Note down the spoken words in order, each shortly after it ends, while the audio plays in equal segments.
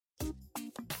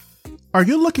Are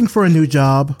you looking for a new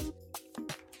job?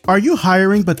 Are you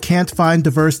hiring but can't find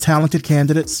diverse, talented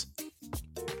candidates?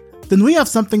 Then we have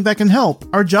something that can help,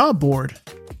 our job board.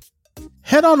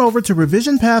 Head on over to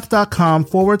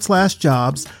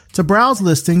revisionpath.com/jobs to browse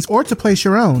listings or to place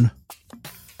your own.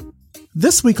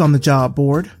 This week on the job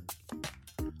board,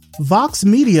 Vox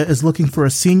Media is looking for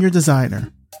a senior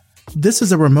designer. This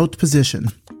is a remote position.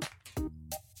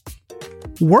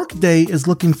 Workday is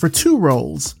looking for 2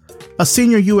 roles, a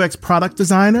senior UX product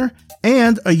designer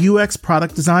and a UX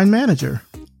product design manager.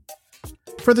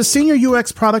 For the senior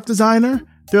UX product designer,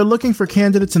 they're looking for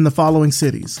candidates in the following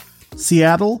cities: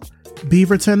 Seattle,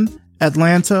 Beaverton,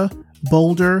 Atlanta,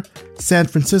 Boulder, San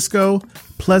Francisco,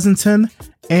 Pleasanton,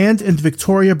 and in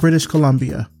Victoria, British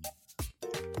Columbia.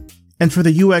 And for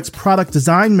the UX product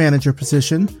design manager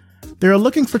position, they are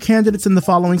looking for candidates in the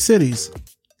following cities: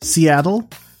 Seattle,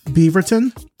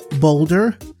 Beaverton,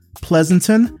 Boulder,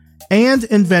 Pleasanton, and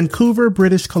in Vancouver,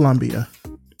 British Columbia.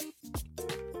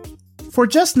 For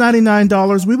just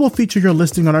 $99, we will feature your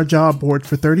listing on our job board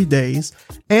for 30 days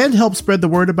and help spread the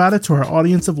word about it to our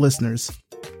audience of listeners.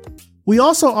 We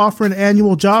also offer an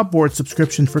annual job board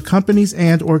subscription for companies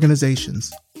and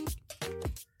organizations.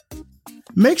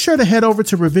 Make sure to head over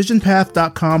to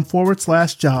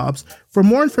revisionpath.com/jobs for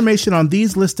more information on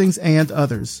these listings and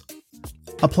others.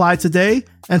 Apply today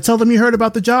and tell them you heard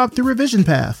about the job through Revision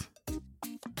Path.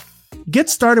 Get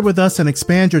started with us and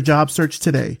expand your job search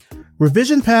today.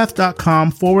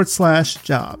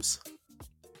 revisionpath.com/jobs.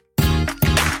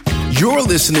 You're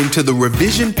listening to the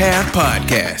Revision Path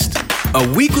Podcast, a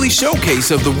weekly showcase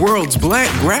of the world's Black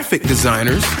graphic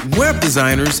designers, web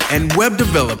designers, and web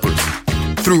developers.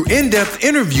 Through in-depth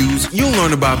interviews, you'll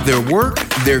learn about their work,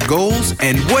 their goals,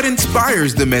 and what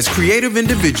inspires them as creative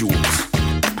individuals.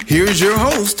 Here's your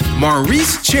host,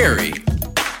 Maurice Cherry.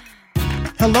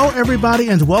 Hello, everybody,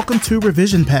 and welcome to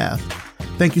Revision Path.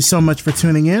 Thank you so much for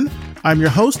tuning in. I'm your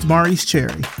host, Maurice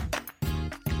Cherry.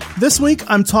 This week,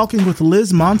 I'm talking with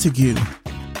Liz Montague.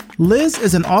 Liz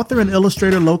is an author and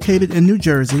illustrator located in New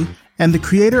Jersey and the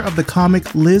creator of the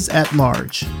comic Liz at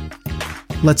Large.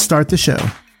 Let's start the show.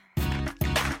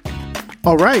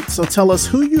 All right, so tell us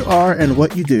who you are and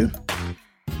what you do.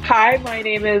 Hi, my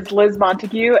name is Liz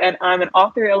Montague, and I'm an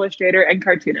author, illustrator, and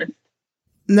cartoonist.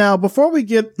 Now, before we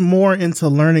get more into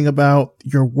learning about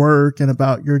your work and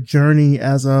about your journey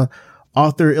as a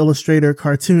author, illustrator,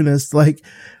 cartoonist,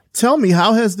 tell me,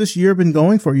 how has this year been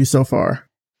going for you so far?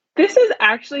 This has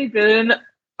actually been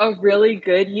a really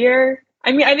good year.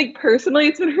 I mean, I think personally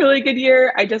it's been a really good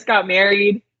year. I just got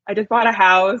married. I just bought a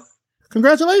house.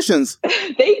 Congratulations.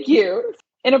 Thank you.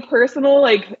 In a personal,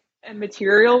 and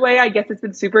material way, I guess it's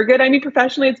been super good. I mean,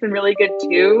 professionally, it's been really good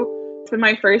too. It's been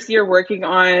my first year working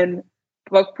on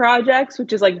book projects,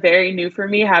 which is very new for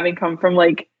me, having come from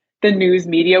the news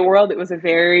media world. It was a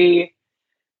very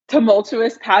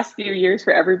tumultuous past few years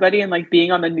for everybody, and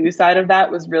being on the news side of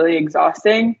that was really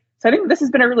exhausting. So I think this has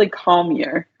been a really calm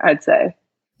year, I'd say.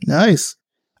 Nice.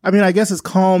 I mean, I guess as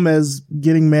calm as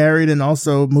getting married and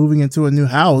also moving into a new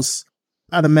house.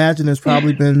 I'd imagine there's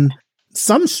probably been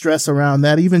some stress around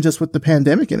that, even just with the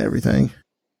pandemic and everything.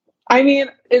 I mean,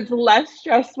 it's less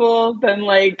stressful than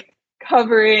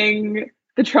covering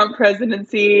the Trump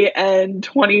presidency and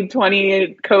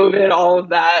 2020 COVID, all of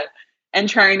that, and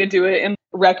trying to do it in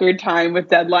record time with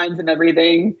deadlines and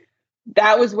everything.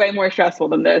 That was way more stressful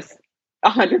than this.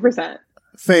 100%.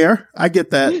 Fair. I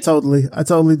get that. Totally. I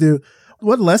totally do.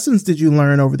 What lessons did you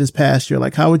learn over this past year?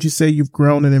 How would you say you've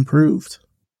grown and improved?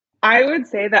 I would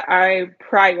say that I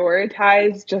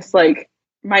prioritize just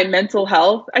my mental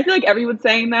health. I feel like everyone's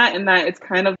saying that, and that it's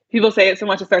kind of, people say it so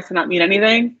much it starts to not mean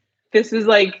anything. This is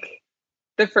the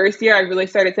first year I really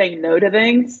started saying no to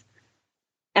things.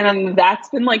 And that's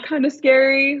been kind of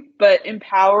scary, but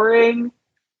empowering,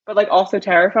 but also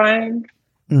terrifying.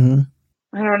 Mm-hmm.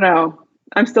 I don't know.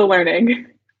 I'm still learning.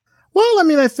 Well, I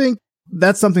mean, I think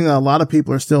that's something that a lot of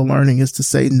people are still learning, is to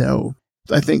say no.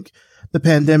 I think the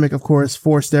pandemic, of course,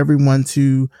 forced everyone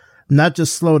to not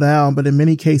just slow down, but in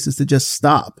many cases to just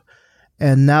stop.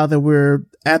 And now that we're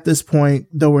at this point,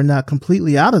 though we're not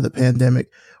completely out of the pandemic,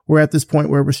 we're at this point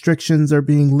where restrictions are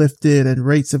being lifted and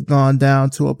rates have gone down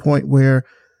to a point where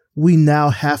we now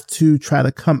have to try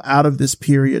to come out of this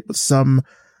period with some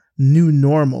new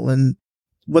normal. And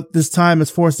what this time has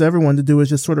forced everyone to do is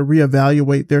just sort of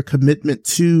reevaluate their commitment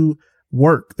to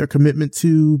work, their commitment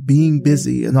to being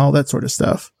busy and all that sort of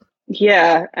stuff.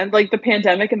 Yeah. And the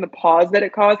pandemic and the pause that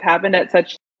it caused happened at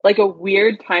such a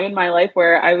weird time in my life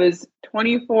where I was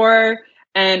 24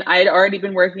 and I had already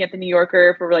been working at the New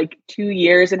Yorker for 2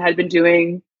 years and had been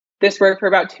doing this work for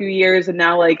about 2 years. And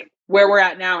now where we're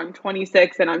at now, I'm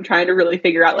 26 and I'm trying to really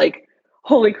figure out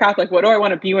holy crap, like, what do I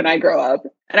want to be when I grow up?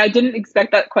 And I didn't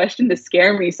expect that question to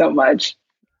scare me so much.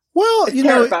 Well, it's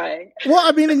terrifying. Well,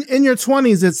 I mean, in your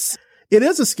 20s, it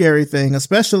is a scary thing,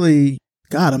 especially,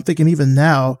 God, I'm thinking even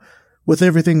now with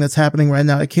everything that's happening right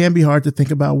now, it can be hard to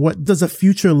think about what does a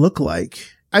future look like.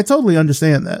 I totally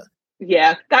understand that.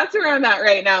 Yeah, that's where I'm at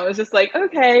right now. It's just like,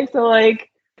 okay, so like,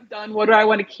 I'm done. What do I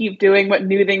want to keep doing? What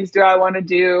new things do I want to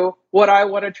do? What do I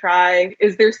want to try?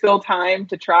 Is there still time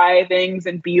to try things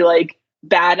and be like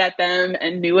bad at them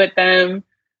and new at them?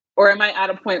 Or am I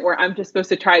at a point where I'm just supposed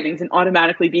to try things and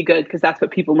automatically be good because that's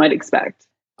what people might expect?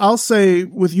 I'll say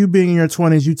with you being in your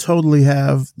 20s, you totally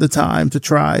have the time to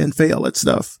try and fail at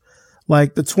stuff.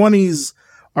 Like the 20s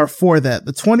are for that.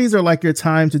 The 20s are like your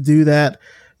time to do that.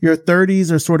 Your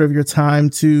 30s are sort of your time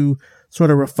to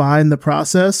sort of refine the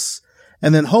process.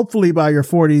 And then hopefully by your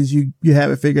 40s, you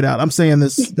have it figured out. I'm saying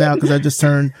this now because I just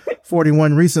turned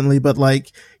 41 recently, but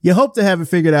like you hope to have it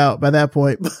figured out by that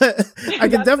point. But I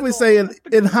can definitely say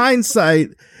in hindsight,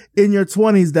 in your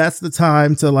 20s, that's the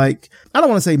time to like, I don't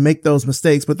want to say make those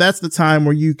mistakes, but that's the time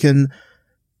where you can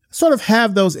sort of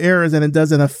have those errors and it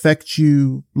doesn't affect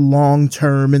you long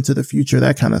term into the future,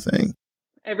 that kind of thing.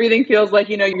 Everything feels like,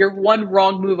 you're one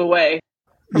wrong move away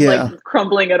from like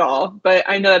crumbling it all. But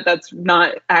I know that that's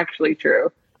not actually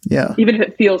true. Yeah. Even if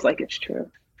it feels like it's true.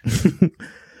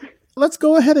 Let's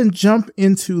go ahead and jump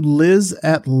into Liz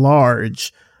at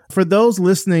Large. For those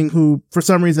listening who, for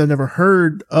some reason, have never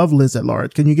heard of Liz at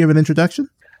Large, can you give an introduction?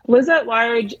 Liz at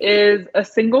Large is a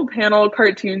single panel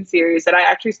cartoon series that I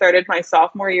actually started my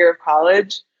sophomore year of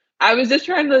college. I was just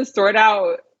trying to sort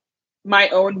out my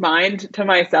own mind to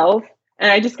myself.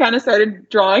 And I just kind of started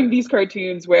drawing these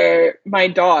cartoons where my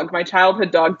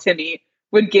childhood dog, Timmy,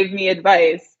 would give me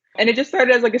advice. And it just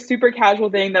started as like a super casual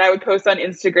thing that I would post on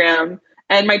Instagram.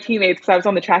 And my teammates, because I was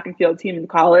on the track and field team in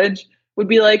college, would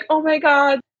be like, oh my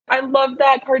God, I love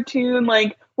that cartoon.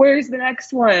 Like, where's the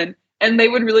next one? And they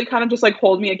would really kind of just like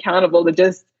hold me accountable to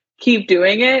just keep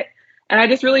doing it. And I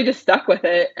just really just stuck with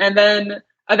it. And then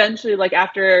eventually, like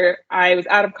after I was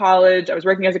out of college, I was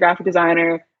working as a graphic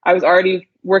designer. I was already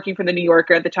working for the New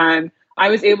Yorker at the time. I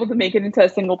was able to make it into a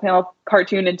single panel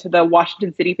cartoon into the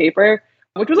Washington City paper,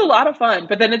 which was a lot of fun.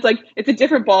 But then it's a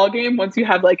different ball game once you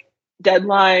have like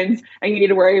deadlines and you need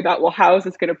to worry about, well, how is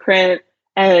this going to print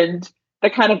and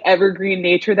the kind of evergreen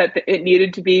nature that it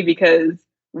needed to be, because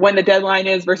when the deadline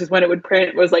is versus when it would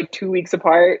print was like 2 weeks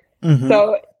apart. Mm-hmm.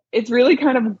 So it's really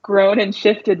kind of grown and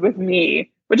shifted with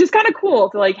me, which is kind of cool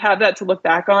to like have that to look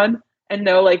back on and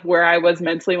know like where I was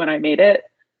mentally when I made it.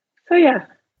 So yeah.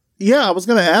 Yeah, I was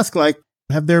going to ask, like,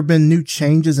 have there been new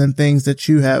changes and things that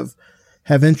you have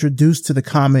introduced to the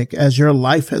comic as your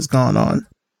life has gone on?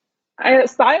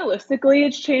 Stylistically,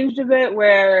 it's changed a bit,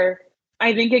 where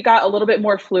I think it got a little bit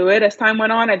more fluid as time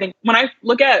went on. I think when I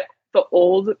look at the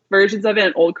old versions of it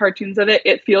and old cartoons of it,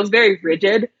 it feels very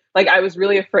rigid. Like I was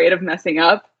really afraid of messing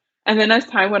up. And then as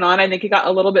time went on, I think it got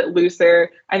a little bit looser.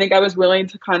 I think I was willing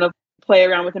to kind of play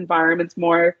around with environments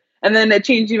more. And then it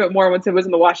changed even more once it was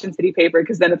in the Washington City paper,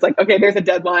 because then it's like, okay, there's a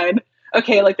deadline.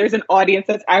 Okay, like there's an audience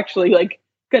that's actually like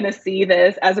going to see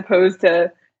this, as opposed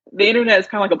to the internet is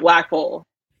kind of like a black hole.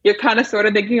 You're kind of sort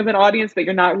of thinking of an audience, but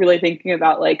you're not really thinking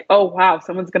about like, oh, wow,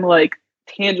 someone's going to like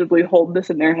tangibly hold this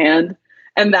in their hand.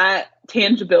 And that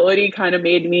tangibility kind of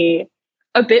made me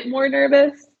a bit more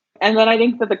nervous. And then I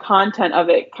think that the content of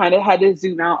it kind of had to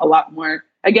zoom out a lot more.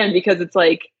 Again, because it's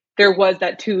like there was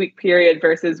that 2-week period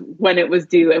versus when it was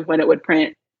due and when it would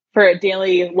print. For a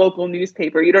daily local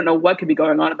newspaper, you don't know what could be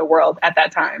going on in the world at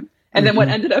that time. And then what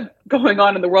ended up going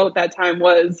on in the world at that time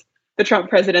was the Trump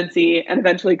presidency and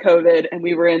eventually COVID. And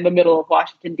we were in the middle of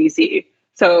Washington, D.C.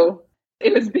 So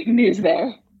it was big news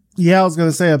there. Yeah, I was going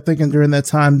to say, I'm thinking during that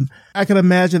time, I can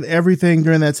imagine everything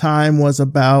during that time was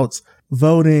about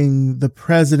voting, the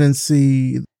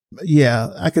presidency.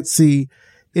 Yeah, I could see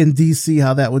in DC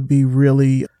how that would be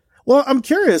really, well, I'm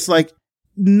curious, like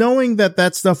knowing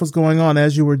that stuff was going on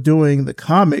as you were doing the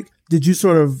comic, did you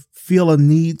sort of feel a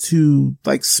need to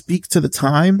like speak to the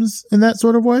times in that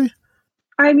sort of way?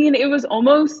 I mean, it was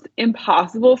almost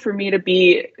impossible for me to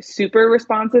be super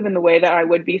responsive in the way that I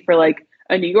would be for like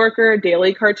a New Yorker, a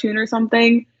daily cartoon or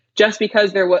something, just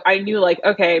because I knew like,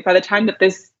 okay, by the time that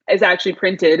this is actually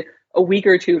printed a week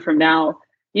or two from now,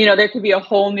 you know, there could be a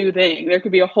whole new thing. There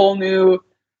could be a whole new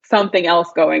something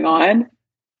else going on.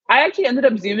 I actually ended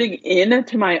up zooming in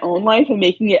to my own life and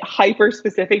making it hyper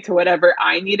specific to whatever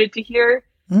I needed to hear.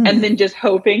 And then just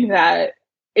hoping that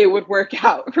it would work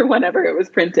out for whenever it was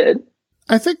printed.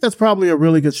 I think that's probably a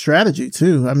really good strategy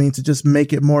too. I mean, to just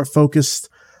make it more focused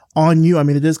on you. I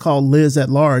mean, it is called Liz at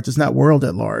Large. It's not World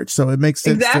at Large. So it makes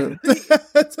sense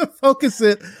to focus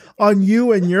it on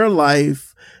you and your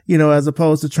life, as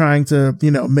opposed to trying to,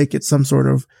 make it some sort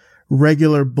of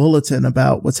regular bulletin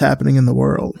about what's happening in the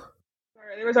world.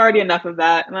 There was already enough of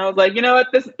that. And I was like, you know what,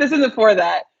 this isn't for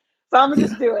that. So I'm gonna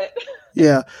just do it.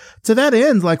 Yeah. To that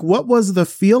end, like, what was the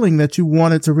feeling that you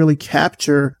wanted to really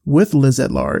capture with Liz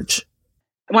at Large?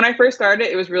 When I first started,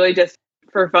 it was really just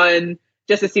for fun,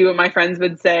 just to see what my friends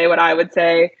would say, what I would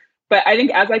say. But I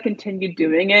think as I continued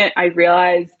doing it, I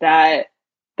realized that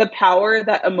the power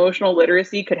that emotional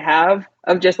literacy could have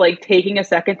of just like taking a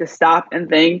second to stop and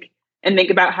think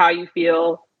about how you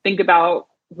feel, think about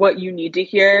what you need to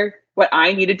hear, what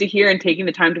I needed to hear, and taking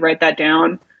the time to write that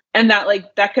down. And that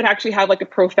like that could actually have like a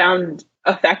profound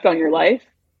effect on your life.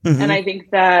 Mm-hmm. And I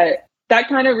think that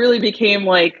kind of really became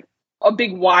like a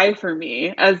big why for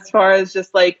me, as far as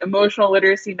just like emotional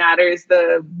literacy matters,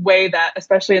 the way that,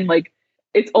 especially in like,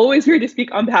 it's always weird to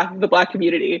speak on behalf of the Black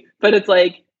community, but it's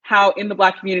like how in the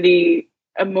Black community,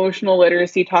 emotional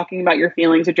literacy, talking about your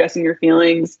feelings, addressing your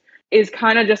feelings is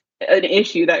kind of just an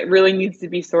issue that really needs to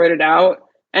be sorted out,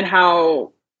 and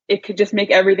how it could just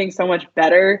make everything so much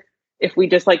better if we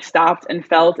just like stopped and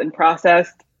felt and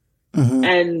processed. Mm-hmm.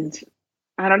 And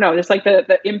I don't know, just like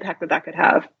the impact that could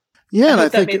have. Yeah, and I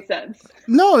think that made sense.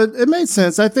 No, it made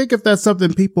sense. I think if that's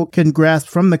something people can grasp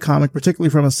from the comic, particularly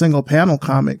from a single panel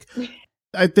comic,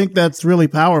 I think that's really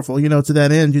powerful. To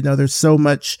that end, there's so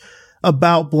much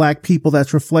about Black people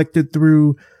that's reflected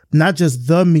through not just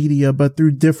the media, but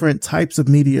through different types of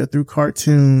media, through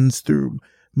cartoons, through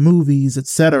movies,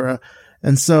 etc.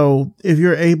 And so if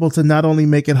you're able to not only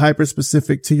make it hyper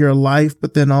specific to your life,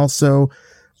 but then also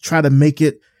try to make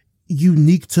it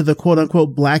unique to the quote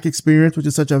unquote Black experience, which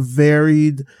is such a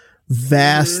varied,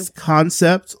 vast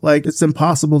concept, like it's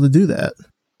impossible to do that.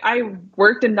 I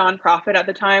worked in nonprofit at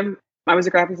the time. I was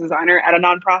a graphics designer at a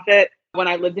nonprofit when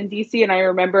I lived in DC. And I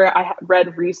remember I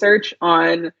read research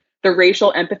on the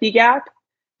racial empathy gap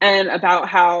and about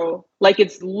how like,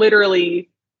 it's literally,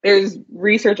 there's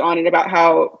research on it about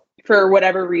how for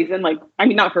whatever reason,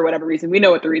 not for whatever reason, we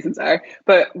know what the reasons are,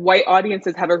 but white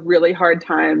audiences have a really hard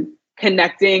time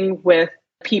connecting with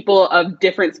people of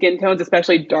different skin tones,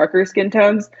 especially darker skin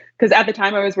tones. Because at the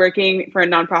time I was working for a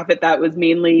nonprofit that was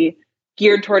mainly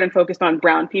geared toward and focused on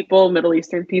brown people, Middle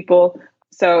Eastern people.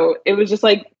 So it was just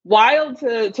like wild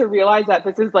to realize that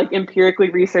this is like empirically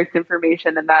researched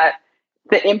information, and that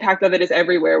the impact of it is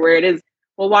everywhere, where it is,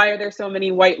 well, why are there so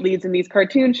many white leads in these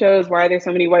cartoon shows? Why are there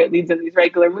so many white leads in these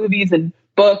regular movies and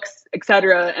books,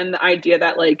 etc.? And the idea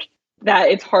that that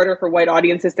it's harder for white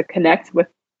audiences to connect with,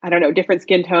 I don't know, different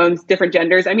skin tones, different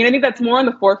genders. I mean, I think that's more on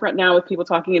the forefront now with people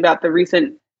talking about the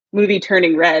recent movie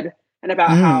Turning Red, and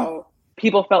about how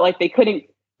people felt like they couldn't,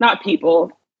 not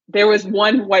people, there was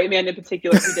one white man in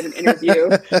particular who did an interview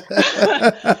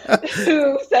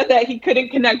who said that he couldn't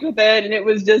connect with it. And it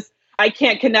was just, I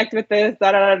can't connect with this,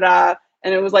 da da da da.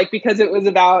 And it was like, because it was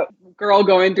about a girl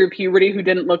going through puberty who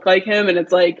didn't look like him. And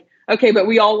it's like, okay, but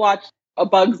we all watched A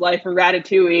Bug's Life or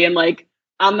Ratatouille, and like,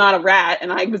 I'm not a rat,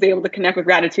 and I was able to connect with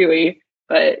Ratatouille,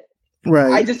 but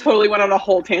right. I just totally went on a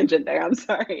whole tangent there. I'm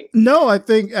sorry. No, I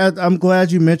think I'm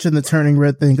glad you mentioned the Turning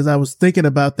Red thing, because I was thinking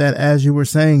about that as you were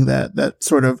saying that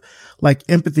sort of like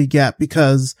empathy gap,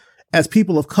 because as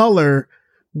people of color,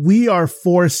 we are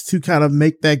forced to kind of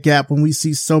make that gap when we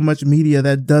see so much media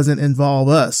that doesn't involve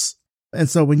us. And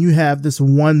so when you have this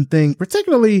one thing,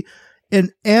 particularly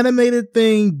an animated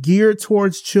thing geared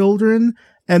towards children,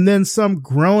 and then some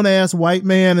grown ass white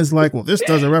man is like, well, this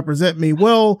doesn't represent me.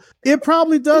 Well, it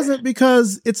probably doesn't,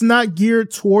 because it's not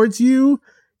geared towards you.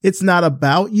 It's not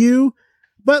about you.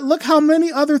 But look how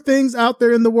many other things out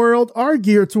there in the world are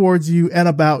geared towards you and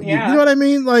about you. You know what I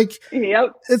mean? Like,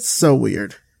 yep. It's so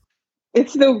weird.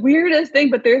 It's the weirdest thing,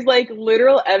 but there's like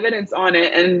literal evidence on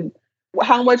it. And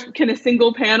how much can a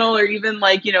single panel, or even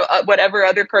like, whatever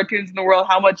other cartoons in the world,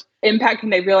 how much impact can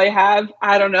they really have?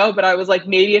 I don't know. But I was like,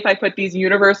 maybe if I put these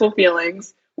universal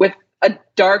feelings with a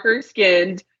darker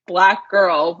skinned Black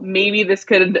girl, maybe this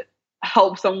could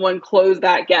help someone close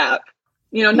that gap.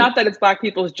 Not that it's Black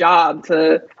people's job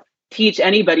to teach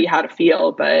anybody how to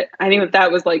feel, but I think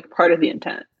that was like part of the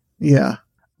intent. Yeah.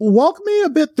 Walk me a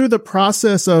bit through the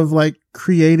process of like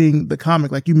creating the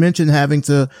comic. Like you mentioned, having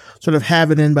to sort of have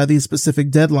it in by these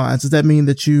specific deadlines. Does that mean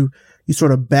that you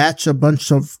sort of batch a bunch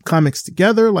of comics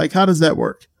together? Like, how does that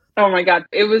work? Oh my God.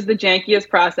 It was the jankiest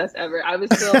process ever. I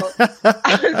was still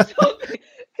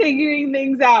figuring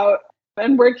things out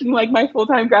and working like my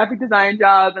full-time graphic design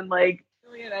job and like a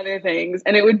million other things.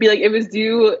 And it would be like, it was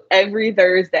due every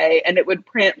Thursday, and it would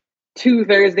print 2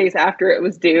 Thursdays after it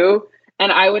was due.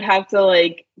 And I would have to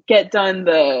like get done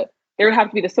the there would have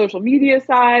to be the social media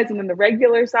size and then the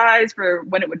regular size for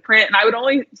when it would print. And I would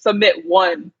only submit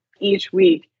one each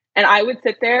week. And I would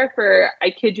sit there for,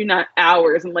 I kid you not,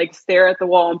 hours and like stare at the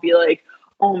wall and be like,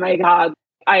 oh my God,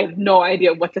 I have no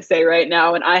idea what to say right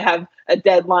now. And I have a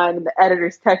deadline and the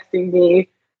editor's texting me.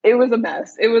 It was a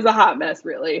mess. It was a hot mess,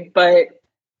 really. But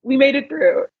we made it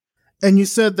through. And you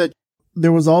said that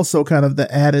there was also kind of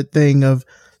the added thing of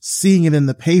seeing it in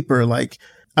the paper. Like,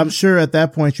 I'm sure at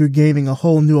that point you're gaining a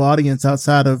whole new audience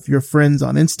outside of your friends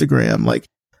on Instagram. Like,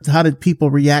 how did people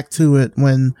react to it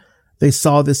when they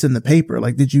saw this in the paper?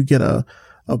 Like, did you get a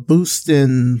boost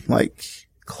in like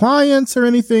clients or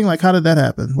anything? Like, how did that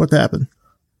happen? What happened?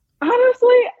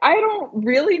 Honestly, I don't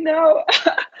really know.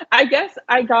 I guess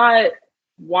I got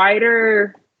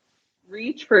wider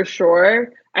reach for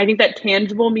sure. I think that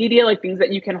tangible media, like things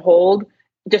that you can hold,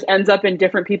 just ends up in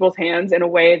different people's hands in a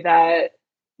way that,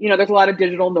 you know, there's a lot of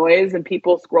digital noise and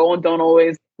people scroll and don't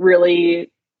always really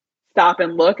stop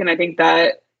and look. And I think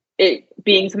that it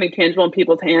being something tangible in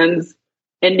people's hands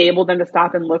enabled them to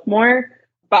stop and look more.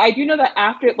 But I do know that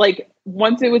after, like,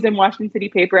 once it was in Washington City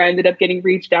paper, I ended up getting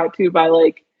reached out to by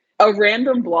like a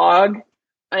random blog.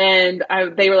 And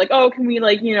they were like, oh, can we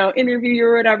like, you know, interview you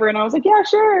or whatever? And I was like, yeah,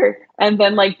 sure. And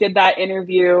then like did that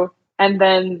interview. And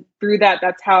then through that,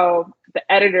 that's how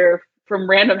the editor from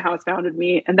Random House founded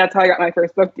me. And that's how I got my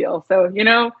first book deal. So, you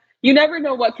know, you never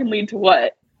know what can lead to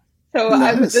what. So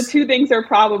nice. The two things are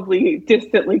probably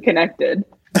distantly connected.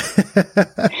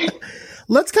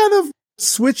 Let's kind of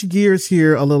switch gears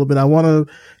here a little bit. I want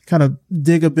to kind of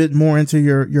dig a bit more into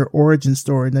your origin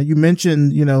story. Now, you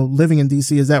mentioned, you know, living in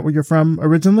DC. Is that where you're from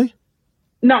originally?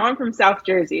 No, I'm from South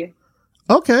Jersey.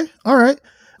 Okay. All right.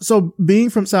 So being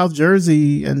from South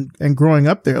Jersey and growing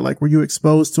up there, like, were you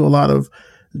exposed to a lot of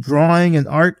drawing and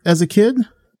art as a kid?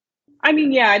 I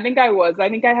mean, yeah, I think I was. I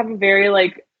think I have a very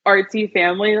like artsy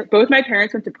family. Both my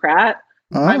parents went to Pratt.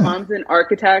 My mom's an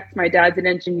architect. My dad's an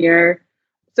engineer.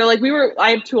 So like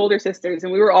I have two older sisters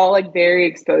and we were all like very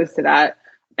exposed to that.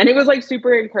 And it was like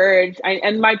super encouraged.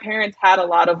 And my parents had a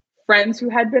lot of friends who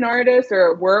had been artists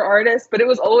or were artists, but it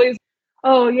was always,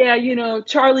 oh yeah, you know,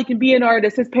 Charlie can be an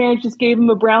artist. His parents just gave him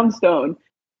a brownstone.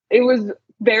 It was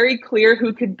very clear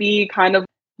who could be kind of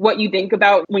what you think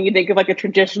about when you think of like a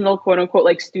traditional quote unquote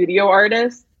like studio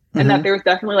artist. And that there was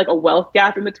definitely like a wealth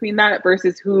gap in between that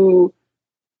versus who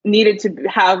needed to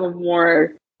have a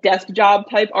more desk job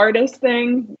type artist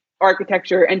thing,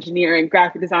 architecture, engineering,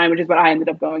 graphic design, which is what I ended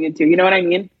up going into. You know what I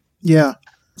mean? Yeah.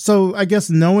 So I guess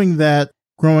knowing that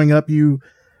growing up, you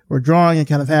were drawing and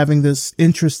kind of having this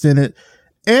interest in it.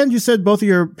 And you said both of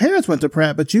your parents went to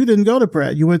Pratt, but you didn't go to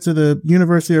Pratt. You went to the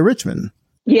University of Richmond.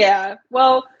 Yeah.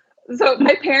 Well, so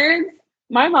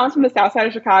my mom's from the south side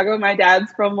of Chicago. My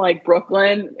dad's from like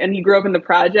Brooklyn and he grew up in the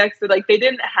projects. So like they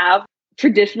didn't have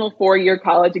traditional 4-year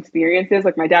college experiences.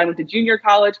 Like my dad went to junior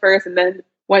college first and then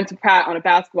went to Pratt on a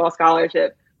basketball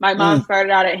scholarship. My mom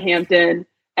started out at Hampton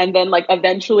and then like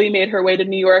eventually made her way to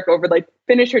New York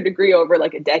finished her degree over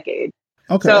like a decade.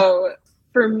 Okay. So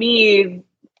for me,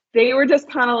 they were just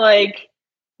kind of like,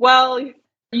 well,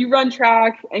 you run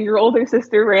track and your older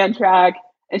sister ran track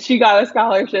and she got a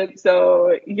scholarship.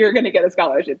 So you're going to get a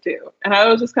scholarship too. And I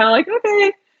was just kind of like,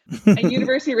 okay. And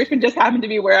University of Richmond just happened to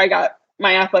be where I got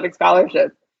my athletic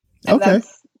scholarship. And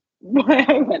that's why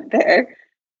I went there.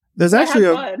 There's actually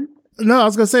I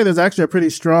was going to say there's actually a pretty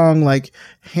strong like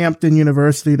Hampton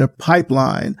University to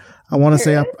pipeline. I want to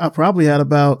say I probably had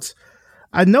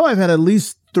I know I've had at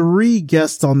least 3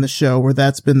 guests on the show where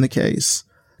that's been the case.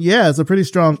 Yeah, it's a pretty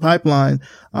strong pipeline.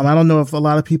 I don't know if a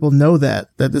lot of people know that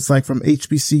it's like from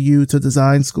HBCU to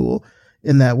design school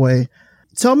in that way.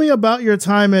 Tell me about your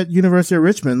time at University of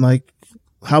Richmond. Like,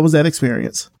 how was that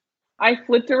experience? I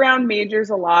flipped around majors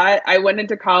a lot. I went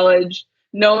into college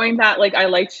knowing that like I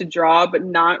liked to draw, but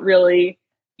not really,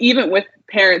 even with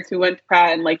parents who went to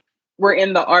Pratt and like were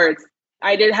in the arts.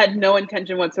 I had no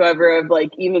intention whatsoever of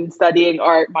like even studying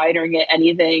art, minoring in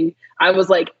anything. I was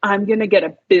like, I'm going to get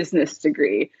a business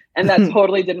degree. And that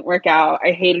totally didn't work out.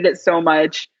 I hated it so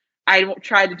much. I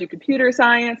tried to do computer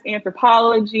science,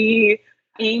 anthropology,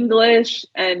 English,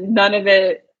 and none of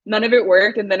it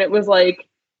worked. And then it was like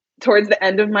towards the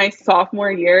end of my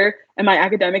sophomore year and my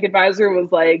academic advisor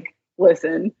was like,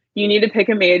 listen, you need to pick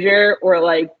a major or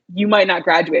like you might not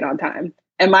graduate on time.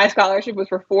 And my scholarship was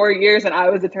for 4 years and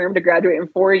I was determined to graduate in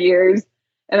 4 years.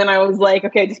 And then I was like,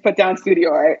 okay, just put down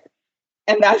studio art.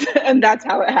 And that's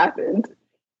how it happened.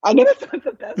 I know that's not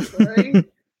the best story,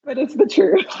 but it's the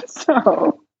truth.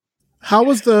 So how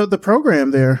was the program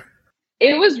there?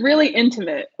 It was really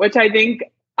intimate, which I think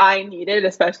I needed,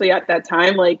 especially at that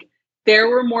time. Like there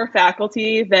were more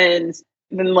faculty than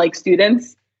like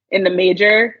students. in the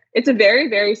major. It's a very,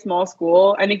 very small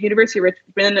school. I think University of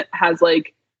Richmond has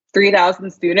like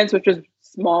 3,000 students, which was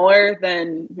smaller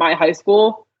than my high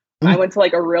school. I went to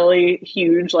like a really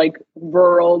huge, like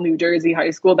rural New Jersey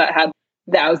high school that had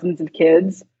thousands of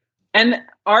kids. And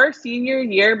our senior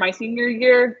year, my senior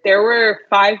year, there were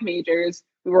 5 majors.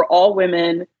 We were all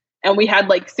women and we had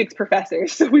like 6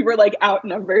 professors. So we were like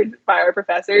outnumbered by our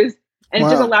professors. And It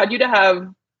just allowed you to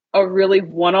have a really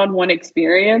one-on-one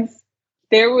experience.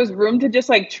 There was room to just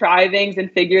like try things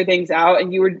and figure things out. And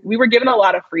we were given a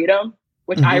lot of freedom,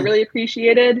 which I really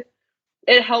appreciated.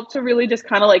 It helped to really just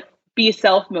kind of like be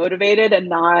self-motivated and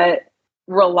not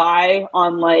rely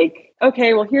on like,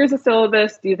 okay, well, here's a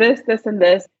syllabus, do this, this, and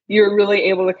this. You're really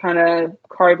able to kind of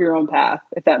carve your own path,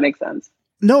 if that makes sense.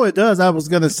 No, it does. I was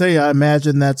going to say, I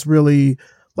imagine that's really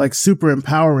like super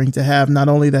empowering to have not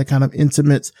only that kind of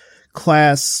intimate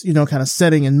class, you know, kind of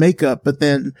setting and makeup, but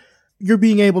then you're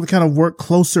being able to kind of work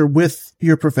closer with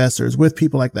your professors, with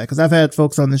people like that. Cause I've had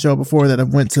folks on the show before that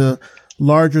have went to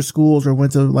larger schools or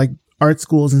went to like art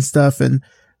schools and stuff. And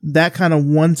that kind of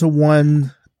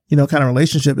one-to-one, you know, kind of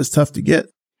relationship is tough to get.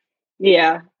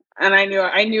 Yeah. And I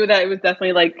knew that it was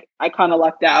definitely like, I kind of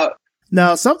lucked out.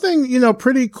 Now, something, you know,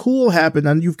 pretty cool happened,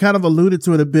 and you've kind of alluded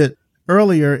to it a bit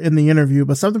earlier in the interview,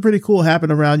 but something pretty cool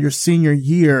happened around your senior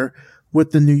year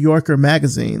with the New Yorker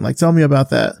magazine. Like, tell me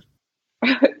about that.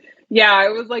 Yeah, I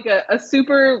was like a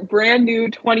super brand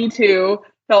new 22,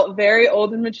 felt very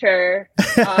old and mature.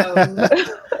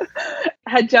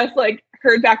 Had just like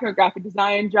heard back from a graphic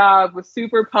design job, was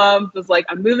super pumped, was like,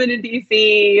 I'm moving to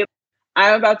DC.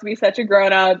 I'm about to be such a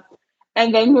grown up.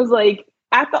 And then was like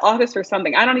at the office for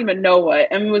something. I don't even know what.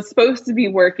 And was supposed to be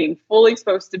working, fully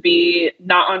supposed to be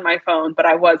not on my phone, but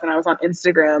I was. And I was on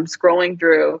Instagram scrolling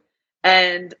through.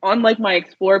 And on like my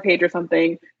Explore page or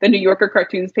something, the New Yorker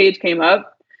cartoons page came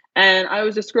up. And I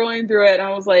was just scrolling through it. And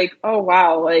I was like, oh,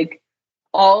 wow. Like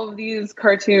all of these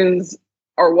cartoons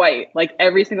are white. Like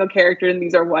every single character in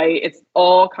these are white. It's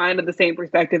all kind of the same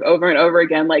perspective over and over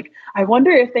again. Like, I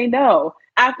wonder if they know.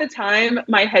 At the time,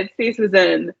 my headspace was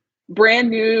in brand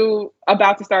new,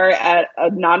 about to start at a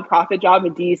nonprofit job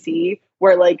in DC,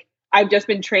 where like I've just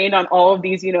been trained on all of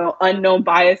these, you know, unknown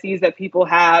biases that people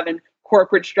have and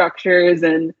corporate structures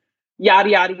and yada,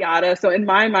 yada, yada. So in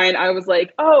my mind, I was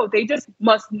like, oh, they just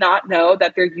must not know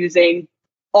that they're using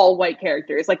all white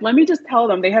characters. Like, let me just tell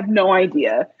them they have no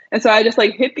idea. And so I just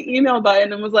like hit the email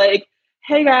button and was like,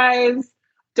 hey guys,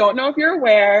 don't know if you're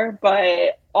aware,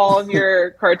 but all of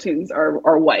your cartoons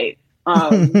are white.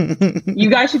 You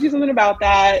guys should do something about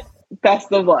that.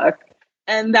 Best of luck.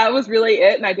 And that was really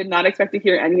it. And I did not expect to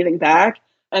hear anything back.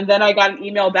 And then I got an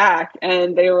email back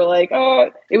and they were like, oh,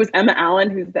 it was Emma Allen,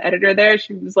 who's the editor there.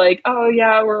 She was like, oh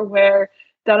yeah, we're aware.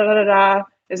 Da da da da da.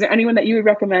 Is there anyone that you would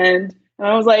recommend? And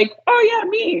I was like, oh yeah,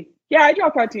 me. Yeah, I draw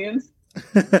cartoons.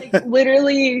 Like,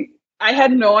 literally, I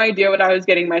had no idea what I was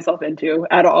getting myself into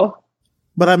at all.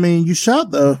 But I mean, you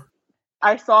shot though.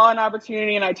 I saw an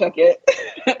opportunity and I took it.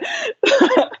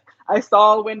 I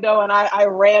saw a window and I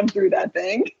ran through that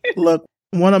thing. Look,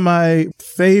 one of my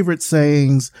favorite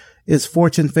sayings is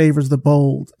fortune favors the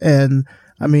bold. And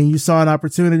I mean, you saw an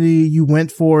opportunity, you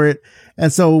went for it.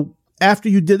 And so after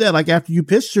you did that, like after you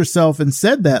pitched yourself and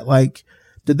said that, like,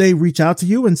 did they reach out to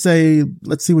you and say,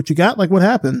 let's see what you got? Like, what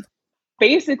happened?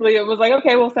 Basically, it was like,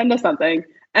 okay, well, send us something.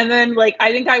 And then like,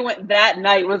 I think I went that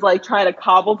night was like trying to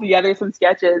cobble together some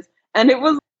sketches. And it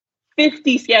was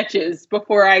 50 sketches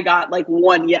before I got like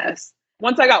one yes.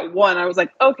 Once I got one, I was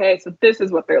like, okay, so this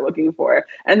is what they're looking for.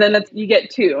 And then you get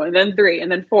 2 and then 3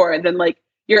 and then 4. And then like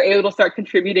you're able to start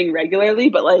contributing regularly.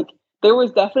 But like there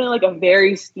was definitely like a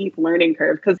very steep learning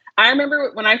curve. Because I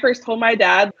remember when I first told my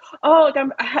dad, oh, like,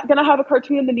 I'm going to have a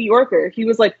cartoon in the New Yorker. He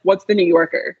was like, what's the New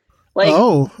Yorker? Like,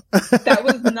 oh, that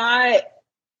was not,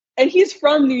 and he's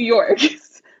from New York,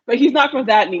 but he's not from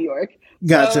that New York.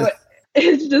 Gotcha. So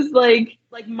it's just like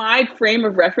my frame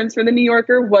of reference for the New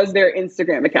Yorker was their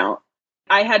Instagram account.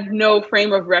 I had no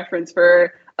frame of reference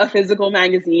for a physical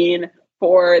magazine,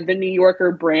 for the New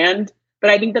Yorker brand. But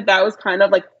I think that was kind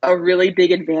of like a really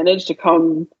big advantage to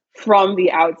come from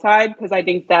the outside, because I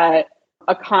think that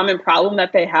a common problem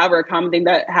that they have, or a common thing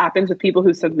that happens with people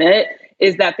who submit,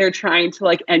 is that they're trying to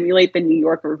like emulate the New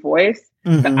Yorker voice.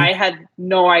 Mm-hmm. But I had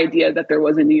no idea that there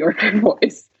was a New Yorker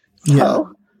voice. So. Yeah.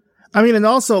 I mean, and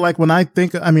also like when I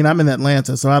think, I mean, I'm in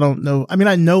Atlanta, so I don't know. I mean,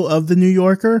 I know of the New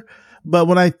Yorker, but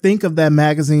when I think of that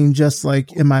magazine, just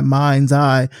like in my mind's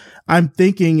eye, I'm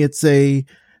thinking it's a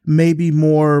maybe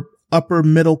more upper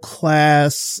middle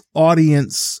class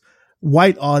audience,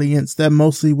 white audience that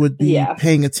mostly would be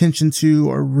paying attention to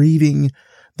or reading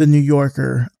the New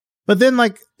Yorker. But then,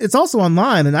 like, it's also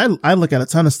online, and I look at a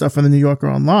ton of stuff from the New Yorker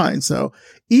online. So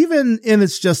even in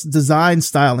its just design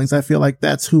stylings, I feel like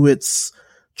that's who it's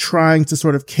trying to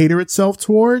sort of cater itself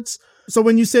towards. So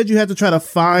when you said you had to try to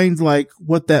find, like,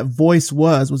 what that voice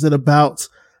was it about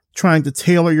trying to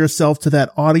tailor yourself to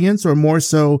that audience, or more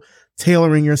so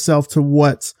tailoring yourself to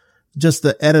what just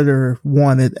the editor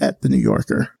wanted at the New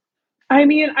Yorker? I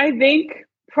mean, I think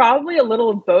probably a little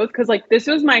of both, because, like, this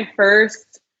was my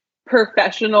first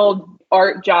professional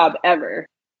art job ever,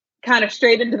 kind of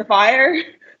straight into the fire,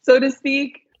 so to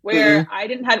speak, where I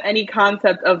didn't have any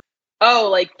concept of, oh,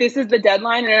 like, this is the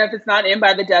deadline, and if it's not in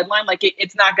by the deadline, like,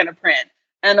 it's not going to print.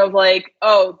 And of, like,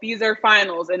 oh, these are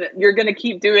finals, and you're going to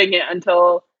keep doing it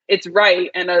until it's right,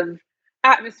 and of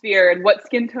atmosphere, and what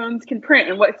skin tones can print,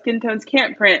 and what skin tones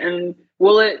can't print, and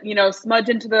will it, smudge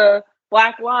into the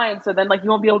black line, so then, like, you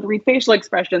won't be able to read facial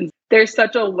expressions. There's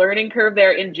such a learning curve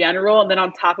there in general. And then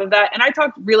on top of that, and I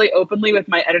talked really openly with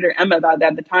my editor, Emma, about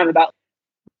that at the time, about,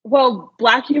 well,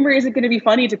 Black humor isn't going to be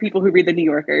funny to people who read the New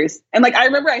Yorkers. And, like, I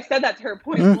remember I said that to her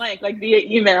point blank, like, via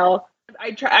email.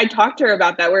 I talked to her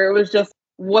about that, where it was just,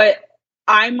 what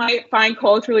I might find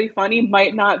culturally funny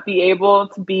might not be able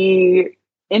to be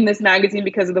in this magazine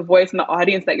because of the voice and the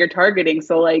audience that you're targeting.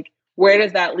 So, like, where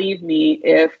does that leave me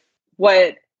if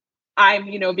what I'm,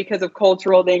 because of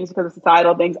cultural things, because of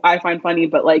societal things, I find funny,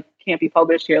 but, like, can't be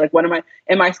published here? Like, what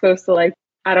am I supposed to, like,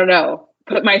 I don't know,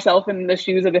 put myself in the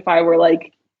shoes of if I were,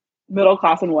 like, middle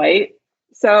class and white?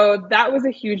 So that was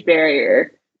a huge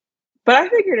barrier, but I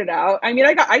figured it out. I mean,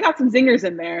 I got some zingers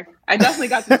in there. I definitely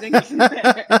got some zingers in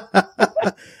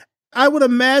there. I would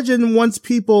imagine once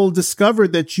people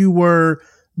discovered that you were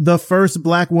the first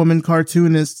Black woman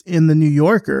cartoonist in the New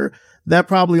Yorker, that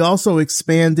probably also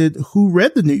expanded who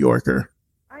read the New Yorker.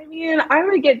 I mean, I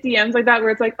would get DMs like that where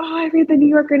it's like, oh, I read the New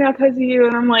Yorker now because of you.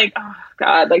 And I'm like, oh,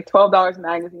 God, like $12 a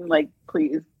magazine, like,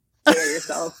 please spare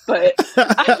yourself. But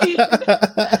I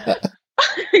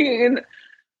mean,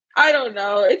 I don't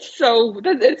know. It's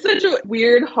such a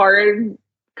weird, hard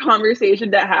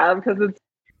conversation to have, because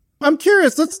I'm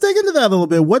curious. Let's dig into that a little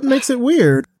bit. What makes it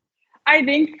weird? I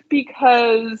think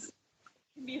because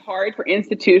be hard for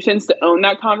institutions to own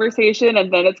that conversation,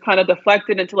 and then it's kind of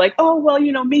deflected into, like, oh, well,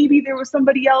 maybe there was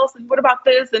somebody else, and what about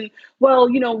this, and, well,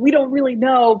 we don't really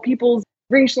know people's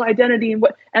racial identity,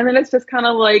 and then it's just kind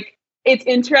of like, it's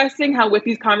interesting how with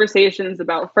these conversations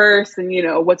about first and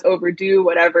what's overdue,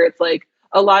 whatever, it's like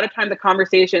a lot of time the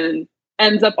conversation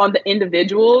ends up on the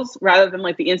individuals rather than,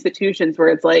 like, the institutions, where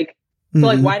it's like, so,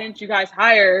 like, why didn't you guys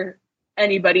hire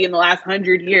anybody in the last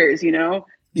 100 years, Yeah.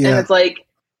 And it's like,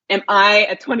 am I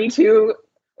at 22,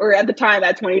 or at the time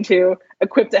at 22,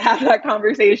 equipped to have that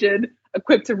conversation,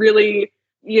 equipped to really,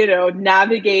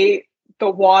 navigate the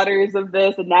waters of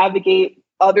this and navigate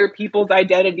other people's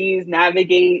identities,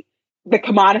 navigate the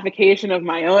commodification of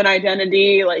my own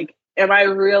identity? Like, am I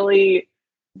really,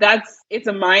 it's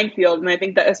a minefield. And I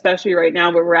think that especially right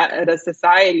now where we're at a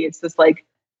society, it's just like,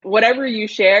 whatever you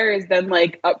share is then,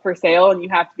 like, up for sale, and you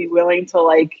have to be willing to,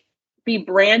 like, be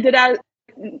branded as,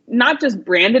 not just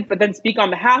branded, but then speak on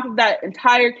behalf of that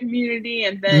entire community,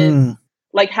 and then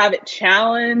like have it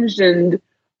challenged, and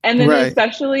then right.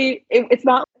 Especially it's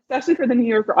not, especially for the New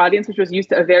Yorker audience, which was used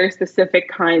to a very specific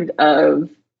kind of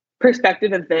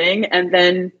perspective and thing, and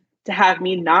then to have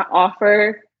me not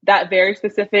offer that very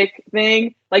specific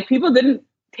thing, like, people didn't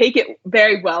take it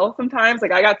very well sometimes.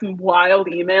 Like, I got some wild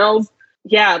emails.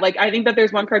 Yeah, like, I think that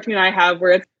there's one cartoon I have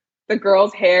where it's the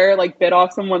girl's hair, like, bit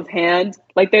off someone's hand.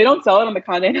 Like, they don't sell it on the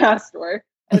Condé Nast store.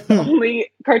 It's the only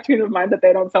cartoon of mine that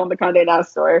they don't sell in the Condé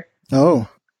Nast store. Oh.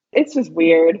 It's just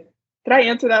weird. Did I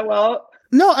answer that well?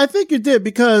 No, I think you did,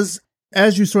 because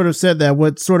as you sort of said that,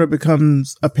 what sort of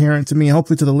becomes apparent to me,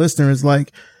 hopefully to the listener, is,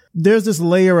 like, there's this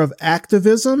layer of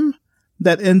activism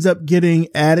that ends up getting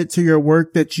added to your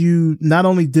work that you not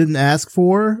only didn't ask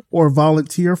for or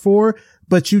volunteer for,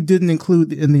 but you didn't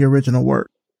include in the original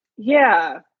work.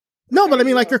 Yeah. No, but I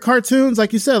mean, like, your cartoons,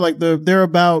 like you said, like, they're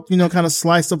about, kind of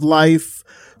slice of life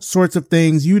sorts of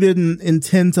things. You didn't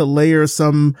intend to layer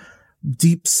some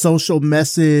deep social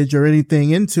message or anything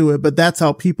into it, but that's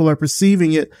how people are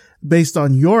perceiving it based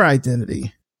on your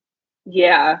identity.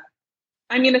 Yeah.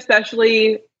 I mean,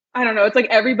 especially, I don't know, it's like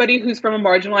everybody who's from a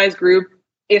marginalized group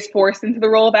is forced into the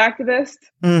role of activist.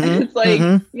 And it's like,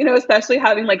 especially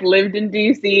having, like, lived in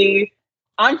DC,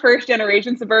 I'm first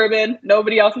generation suburban.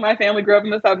 Nobody else in my family grew up in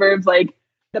the suburbs. Like,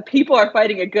 the people are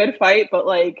fighting a good fight, but,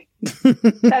 like,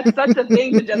 that's such a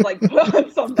thing to just, like, put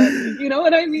on somebody. You know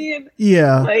what I mean?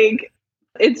 Yeah. Like,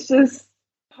 it's just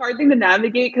a hard thing to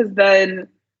navigate, because then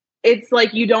it's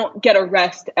like you don't get a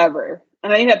rest ever.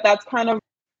 And I think that that's kind of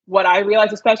what I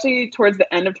realized, especially towards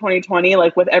the end of 2020,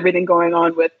 like with everything going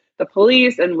on with the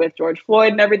police and with George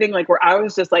Floyd and everything, like where I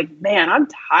was just like, man, I'm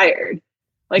tired.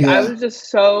 Like I was just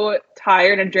so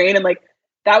tired and drained. And like,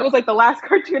 that was like the last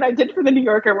cartoon I did for the New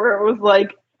Yorker where it was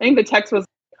like, I think the text was,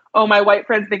 oh, my white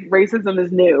friends think racism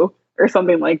is new or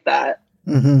something like that.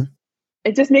 Mm-hmm.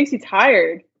 It just makes you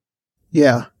tired.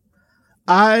 Yeah.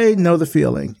 I know the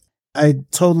feeling. I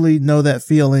totally know that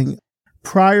feeling.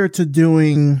 Prior to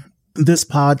doing this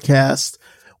podcast,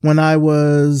 when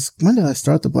did I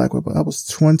start the Black Web? I was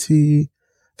 20, I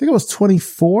think I was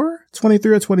 24,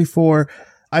 23 or 24.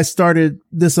 I started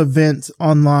this event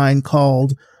online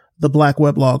called the Black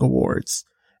Weblog Awards.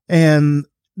 And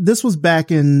this was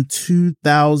back in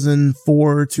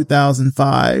 2004,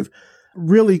 2005,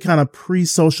 really kind of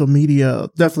pre-social media,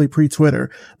 definitely pre-Twitter,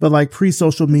 but like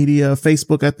pre-social media.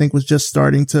 Facebook, I think, was just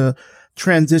starting to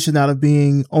transition out of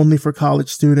being only for college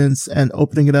students and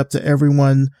opening it up to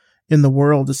everyone in the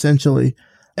world, essentially.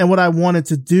 And what I wanted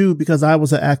to do, because I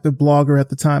was an active blogger at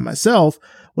the time myself,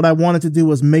 what I wanted to do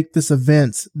was make this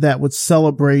event that would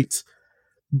celebrate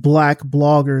Black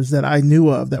bloggers that I knew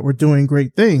of that were doing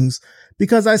great things,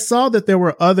 because I saw that there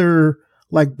were other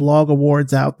like blog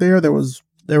awards out there. There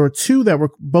were two that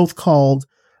were both called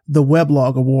the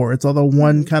Weblog Awards, although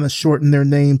one kind of shortened their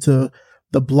name to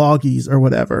the Bloggies or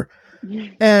whatever.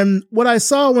 And what I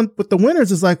saw with the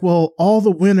winners is like, well, all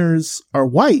the winners are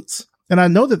white. And I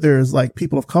know that there's like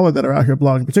people of color that are out here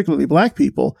blogging, particularly Black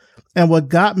people. And what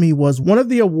got me was one of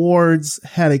the awards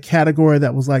had a category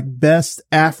that was like best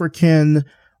African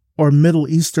or Middle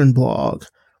Eastern blog.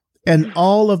 And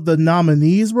all of the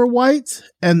nominees were white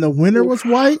and the winner was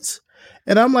white.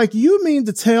 And I'm like, you mean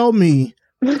to tell me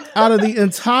out of the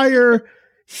entire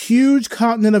huge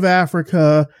continent of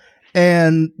Africa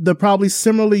and the probably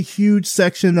similarly huge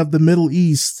section of the Middle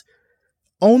East,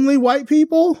 only white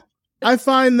people? I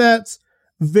find that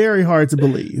very hard to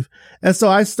believe. And so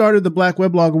I started the Black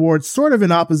Weblog Awards sort of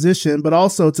in opposition, but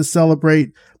also to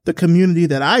celebrate the community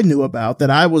that I knew about, that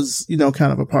I was,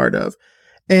 kind of a part of.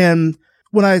 And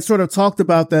when I sort of talked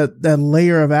about that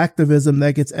layer of activism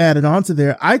that gets added onto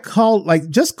there,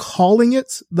 just calling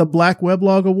it the Black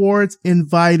Weblog Awards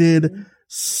invited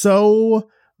so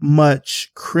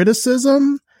much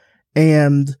criticism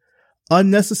and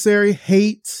unnecessary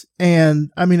hate. And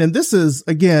and this is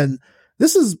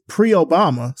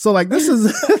pre-Obama. So like, this is,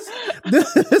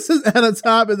 this is at a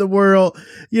time in the world,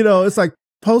 it's like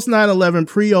post 9/11,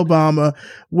 pre-Obama,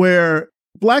 where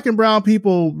Black and brown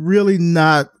people really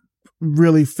not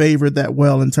really favored that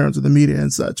well in terms of the media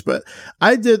and such. But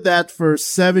I did that for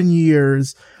 7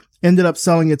 years, ended up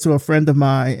selling it to a friend of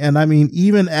mine. And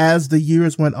even as the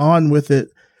years went on with it,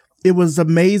 it was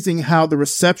amazing how the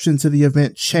reception to the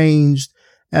event changed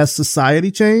as society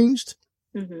changed.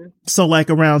 Mm-hmm. So like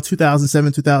around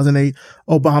 2007, 2008,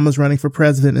 Obama's running for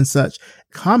president and such.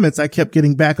 Comments I kept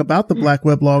getting back about the Black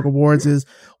Weblog Awards is,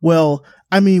 well,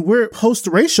 we're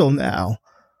post-racial now.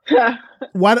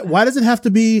 Why does it have to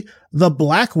be the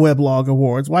Black Weblog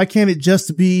Awards? Why can't it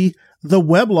just be the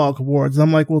Weblog Awards? And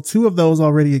I'm like, well, two of those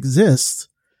already exist.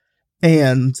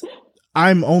 And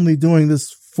I'm only doing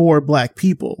this for Black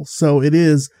people. So it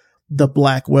is the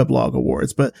Black Weblog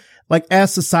Awards. But like,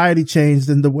 as society changed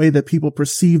and the way that people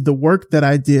perceived the work that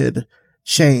I did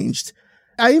changed.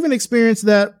 I even experienced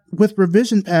that with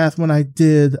Revision Path when I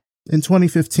did in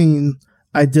 2015,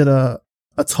 I did a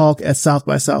talk at South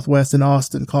by Southwest in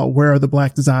Austin called Where Are the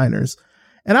Black Designers?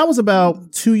 And I was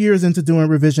about 2 years into doing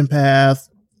Revision Path,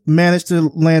 managed to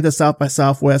land at South by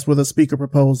Southwest with a speaker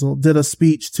proposal, did a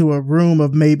speech to a room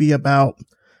of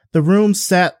the room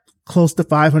sat close to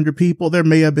 500 people. There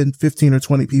may have been 15 or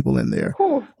 20 people in there.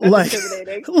 Ooh, like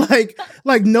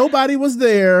nobody was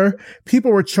there.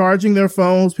 People were charging their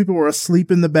phones. People were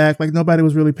asleep in the back. Like nobody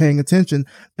was really paying attention.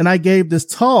 And I gave this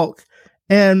talk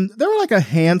and there were like a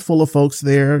handful of folks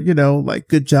there, like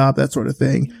good job, that sort of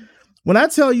thing. When I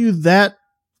tell you that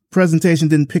presentation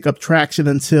didn't pick up traction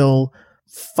until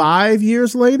 5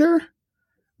 years later,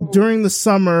 during the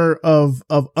summer of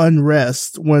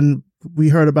unrest, when we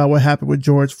heard about what happened with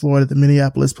George Floyd at the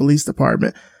Minneapolis Police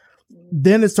Department,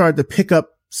 then it started to pick up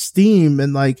steam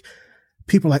and like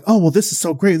people were like, oh, well, this is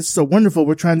so great. This is so wonderful.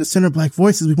 We're trying to center Black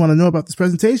voices. We want to know about this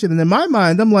presentation. And in my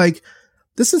mind, I'm like,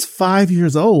 this is 5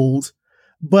 years old,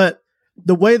 but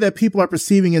the way that people are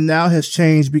perceiving it now has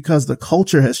changed because the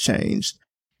culture has changed.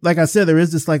 Like I said, there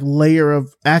is this like layer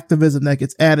of activism that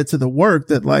gets added to the work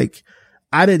that like,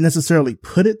 I didn't necessarily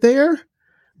put it there,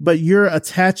 but you're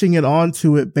attaching it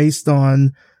onto it based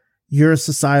on your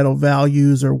societal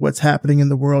values or what's happening in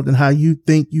the world and how you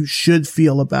think you should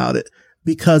feel about it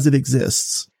because it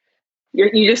exists.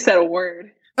 You just said a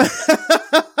word.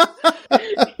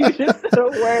 You just said a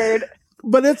word.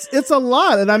 But it's a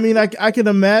lot. And I mean, I can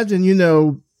imagine,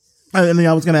 I mean,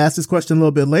 I was going to ask this question a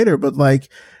little bit later, but like,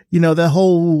 that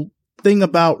whole thing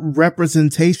about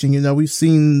representation, we've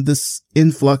seen this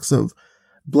influx of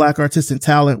Black artistic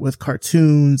talent with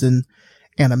cartoons and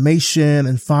animation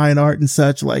and fine art and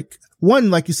such. Like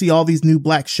you see all these new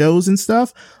Black shows and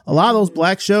stuff. A lot of those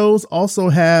Black shows also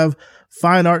have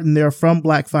fine art in there from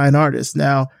Black fine artists.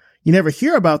 Now, you never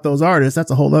hear about those artists.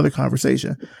 That's a whole other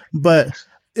conversation. But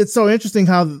it's so interesting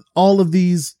how all of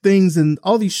these things and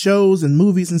all these shows and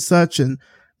movies and such, and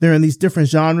they're in these different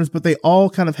genres, but they all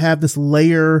kind of have this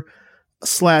layer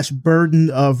 / burden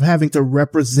of having to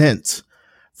represent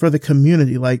for the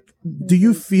community. Like, do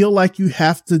you feel like you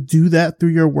have to do that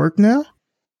through your work now?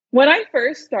 When I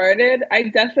first started, I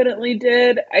definitely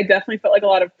did. I definitely felt like a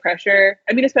lot of pressure.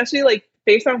 I mean, especially like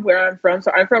based on where I'm from.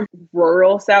 So I'm from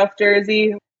rural South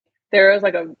Jersey. There was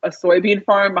like a soybean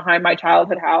farm behind my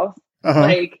childhood house.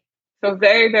 Like, so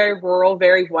very, very rural,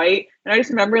 very white. And I just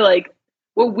remember like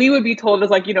what we would be told is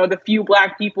like, the few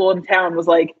Black people in town was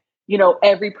like,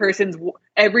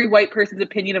 every white person's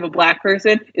opinion of a Black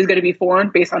person is going to be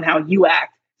formed based on how you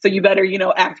act. So you better,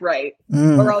 act right,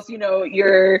 or else,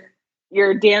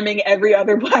 you're damning every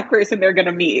other Black person they're going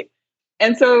to meet.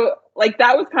 And so like,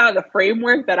 that was kind of the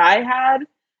framework that I had.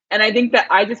 And I think that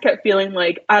I just kept feeling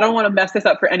like, I don't want to mess this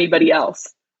up for anybody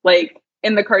else. Like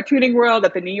in the cartooning world,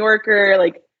 at the New Yorker,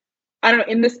 like, I don't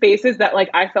know, in the spaces that like,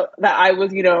 I felt that I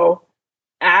was,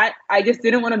 I just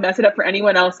didn't want to mess it up for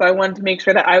anyone else. So I wanted to make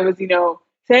sure that I was,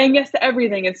 saying yes to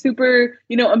everything and super,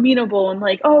 amenable and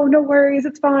like, oh, no worries.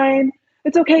 It's fine.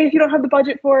 It's okay if you don't have the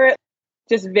budget for it.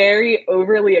 Just very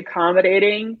overly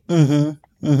accommodating. And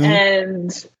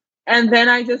then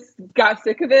I just got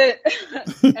sick of it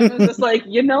and was just like,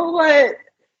 you know what?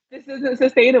 This isn't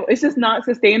sustainable. It's just not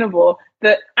sustainable.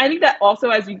 I think that also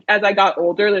as I got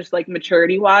older, there's like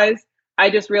maturity wise, I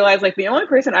just realized like the only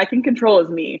person I can control is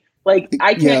me. Like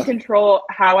I can't control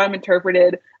how I'm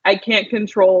interpreted. I can't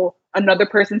control another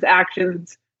person's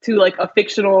actions to like a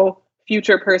fictional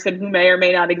future person who may or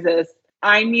may not exist.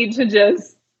 I need to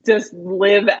just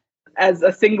live as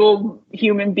a single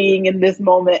human being in this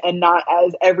moment and not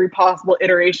as every possible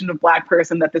iteration of Black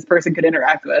person that this person could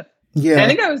interact with. Yeah. And I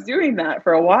think I was doing that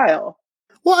for a while.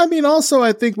 Well, I mean, also,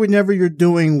 I think whenever you're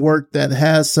doing work that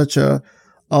has such a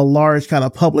large kind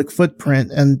of public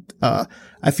footprint, and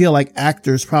I feel like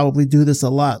actors probably do this a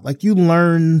lot. Like you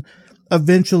learn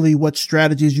eventually what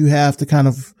strategies you have to kind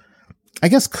of, I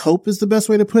guess cope is the best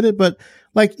way to put it, but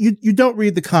like you don't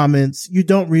read the comments, you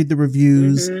don't read the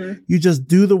reviews, you just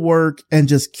do the work and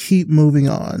just keep moving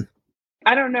on.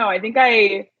 I don't know. I think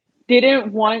I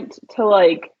didn't want to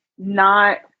like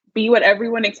not be what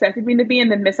everyone expected me to be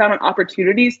and then miss out on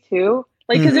opportunities too.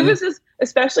 Like, cause it was just,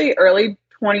 especially early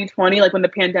 2020, like when the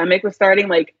pandemic was starting,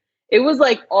 like it was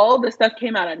like all the stuff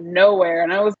came out of nowhere.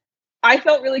 And I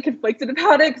felt really conflicted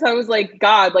about it. Cause I was like,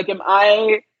 God, like, am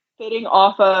I fitting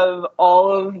off of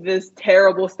all of this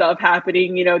terrible stuff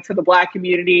happening, to the Black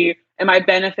community? Am I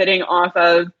benefiting off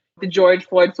of the George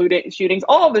Floyd shootings,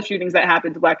 all of the shootings that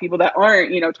happened to Black people that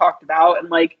aren't, talked about, and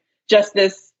like just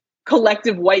this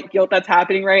collective white guilt that's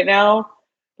happening right now,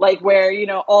 like where,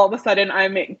 all of a sudden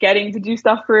I'm getting to do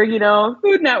stuff for,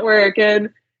 Food Network and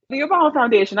the Obama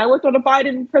Foundation. I worked on a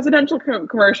Biden presidential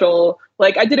commercial.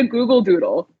 Like I did a Google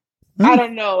Doodle. I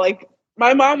don't know. Like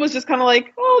my mom was just kind of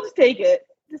like, oh, just take it.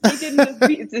 Just take it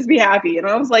and just be happy. And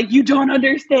I was like, you don't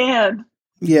understand.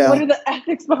 Yeah. What are the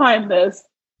ethics behind this?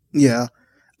 Yeah.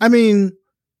 I mean,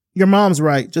 your mom's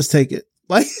right. Just take it.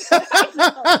 Like,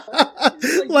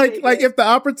 like if the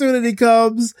opportunity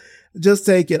comes, just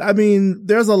take it. I mean,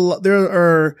 there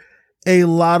are a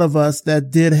lot of us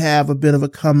that did have a bit of a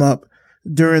come up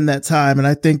during that time. And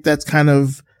I think that's kind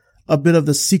of a bit of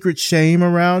the secret shame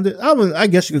around it. I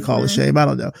guess you could call it shame. I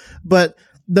don't know. But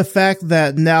the fact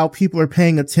that now people are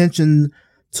paying attention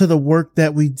to the work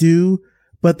that we do,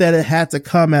 but that it had to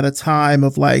come at a time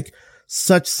of like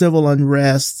such civil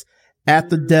unrest at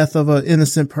the death of an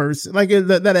innocent person, like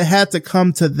that it had to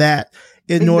come to that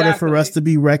in order for us to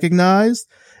be recognized.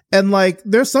 And like,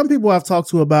 there's some people I've talked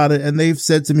to about it and they've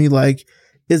said to me like,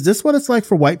 is this what it's like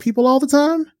for white people all the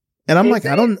time? And I'm like,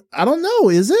 I don't know.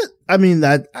 Is it? I mean,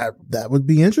 that would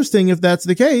be interesting if that's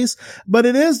the case, but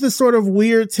it is this sort of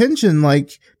weird tension.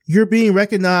 Like you're being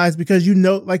recognized because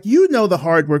the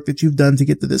hard work that you've done to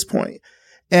get to this point.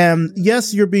 And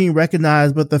yes, you're being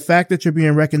recognized, but the fact that you're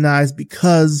being recognized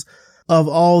because of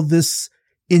all this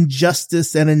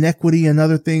injustice and inequity and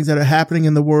other things that are happening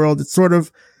in the world, it's sort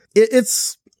of,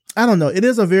 I don't know. It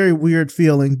is a very weird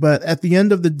feeling, but at the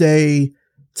end of the day,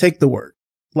 take the work.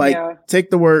 Like, take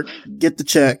the work, get the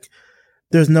check.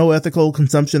 There's no ethical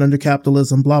consumption under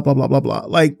capitalism, blah, blah, blah, blah, blah.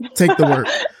 Like, take the work.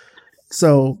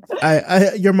 So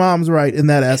your mom's right in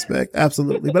that aspect.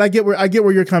 Absolutely. But I get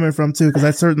where you're coming from too. Cause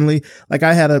I certainly, like,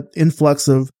 I had an influx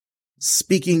of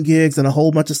speaking gigs and a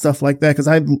whole bunch of stuff like that. Cause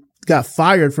I got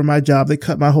fired from my job. They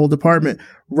cut my whole department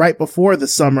right before the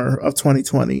summer of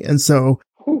 2020. And so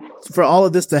for all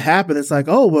of this to happen, it's like,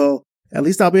 oh, well, at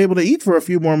least I'll be able to eat for a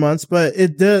few more months. But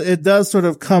it does sort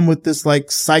of come with this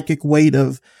like psychic weight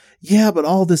of, yeah, but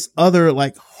all this other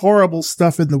like horrible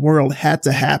stuff in the world had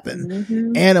to happen.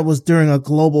 Mm-hmm. And it was during a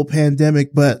global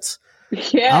pandemic, but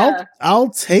I'll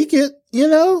take it, you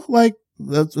know, like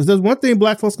there's one thing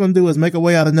Black folks going to do is make a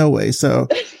way out of no way. So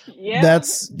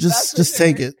that's just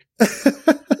take it.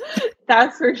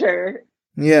 That's for sure.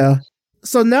 Yeah.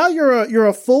 So now you're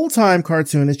a full-time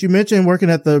cartoonist. You mentioned working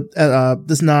at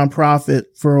this nonprofit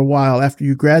for a while after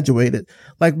you graduated.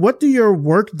 Like, what do your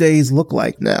work days look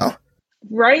like now?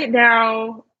 Right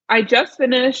now, I just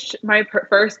finished my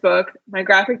first book, my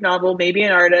graphic novel, Maybe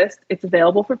an Artist. It's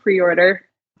available for pre-order.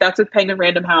 That's with Penguin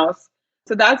Random House.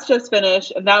 So that's just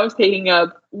finished. And that was taking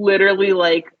up literally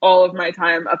like all of my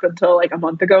time up until like a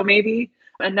month ago, maybe.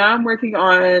 And now I'm working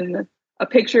on a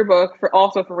picture book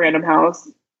also for Random House.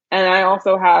 And I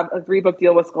also have a 3-book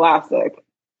deal with Scholastic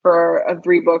for a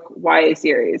 3-book YA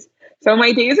series. So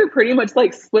my days are pretty much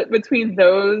like split between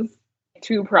those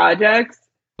 2 projects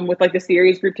with like the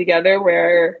series group together,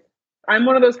 where I'm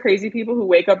one of those crazy people who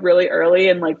wake up really early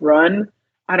and like run.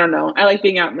 I don't know. I like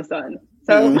being out in the sun.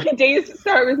 So my days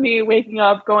start with me waking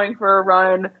up, going for a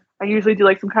run. I usually do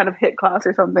like some kind of HIIT class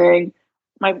or something.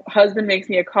 My husband makes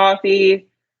me a coffee.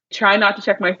 Try not to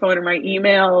check my phone or my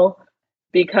email,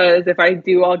 because if I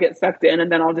do, I'll get sucked in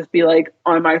and then I'll just be like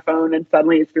on my phone and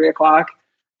suddenly it's 3:00.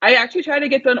 I actually try to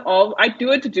get done I do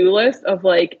a to-do list of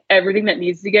like everything that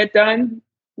needs to get done.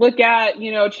 Look at,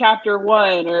 chapter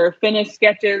 1 or finish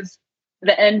sketches,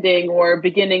 the ending or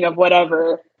beginning of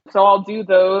whatever. So I'll do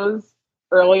those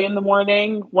early in the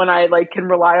morning when I like can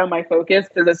rely on my focus,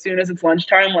 because as soon as it's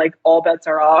lunchtime, like all bets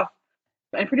are off.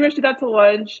 I pretty much do that till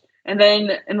lunch, and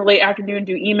then in the late afternoon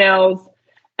do emails,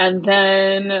 and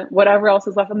then whatever else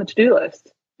is left on the to-do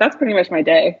list. That's pretty much my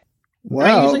day. Wow.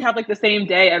 I usually have like the same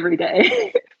day every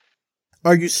day.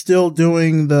 Are you still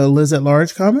doing the Liz at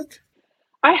Large comic?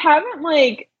 I haven't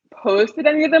like posted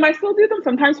any of them. I still do them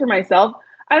sometimes for myself.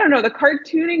 I don't know. The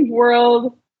cartooning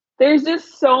world, there's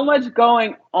just so much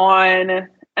going on.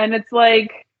 And it's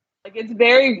like it's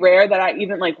very rare that I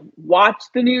even like watch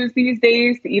the news these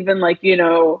days to even like,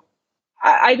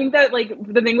 I think that like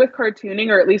the thing with cartooning,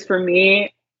 or at least for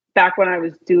me, back when I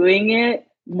was doing it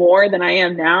more than I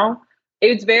am now,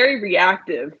 it's very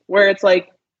reactive, where it's like,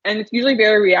 and it's usually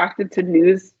very reactive to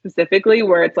news specifically,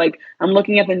 where it's like, I'm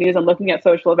looking at the news, I'm looking at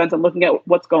social events, I'm looking at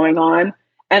what's going on,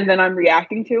 and then I'm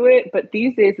reacting to it. But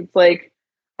these days it's like,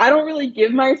 I don't really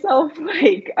give myself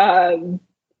like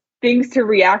things to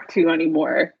react to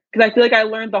anymore. Because I feel like I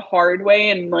learned the hard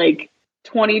way in like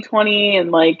 2020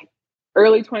 and like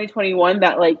early 2021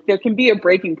 that like there can be a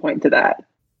breaking point to that.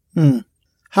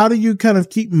 How do you kind of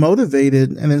keep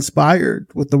motivated and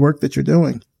inspired with the work that you're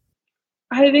doing?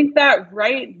 I think that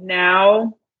right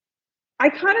now, I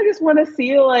kind of just want to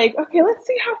see like, okay, let's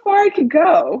see how far I can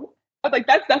go. Like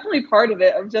that's definitely part of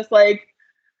it. I'm just like,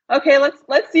 okay,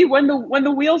 let's see when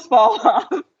the wheels fall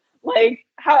off. Like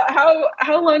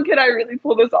how long can I really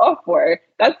pull this off for?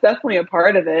 That's definitely a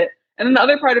part of it. And then the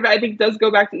other part of it, I think, does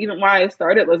go back to even why I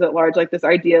started Liz at Large, like this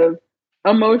idea of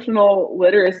emotional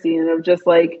literacy and of just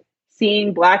like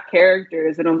seeing Black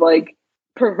characters and of like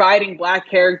providing Black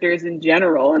characters in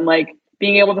general, and like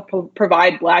being able to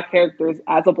provide Black characters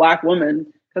as a Black woman.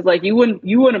 Because like you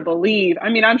wouldn't believe, I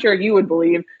mean, I'm sure you would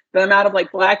believe the amount of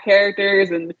like Black characters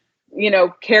and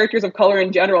characters of color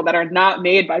in general that are not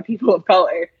made by people of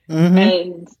color. Mm-hmm.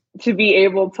 And to be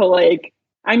able to like,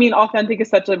 I mean, authentic is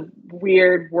such a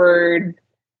weird word,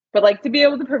 but like to be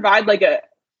able to provide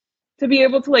to be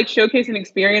able to like showcase an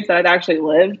experience that I've actually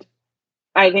lived,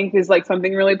 I think is like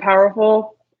something really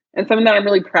powerful and something that I'm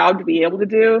really proud to be able to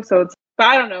do. So but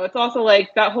I don't know. It's also like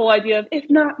that whole idea of if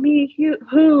not me,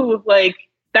 who? Like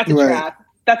that's a trap.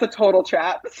 That's a total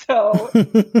trap. So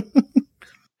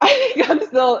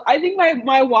I think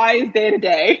my why is day to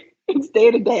day. It's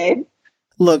day to day.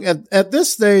 Look, at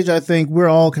this stage, I think we're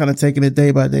all kind of taking it day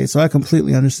by day. So I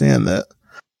completely understand that.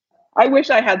 I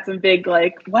wish I had some big,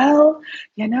 like,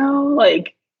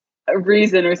 like a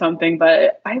reason or something,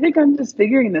 but I think I'm just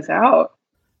figuring this out.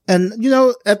 And,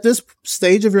 at this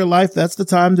stage of your life, that's the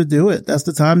time to do it. That's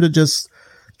the time to just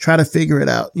try to figure it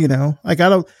out, Like,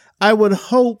 I would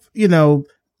hope,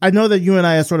 I know that you and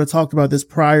I have sort of talked about this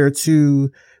prior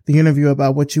to the interview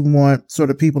about what you want sort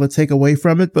of people to take away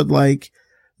from it, but like,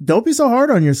 don't be so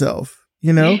hard on yourself,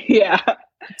 you know? Yeah.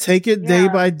 Take it day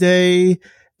by day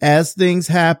as things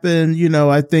happen. You know,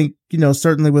 I think, you know,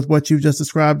 certainly with what you've just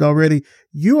described already,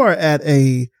 you are at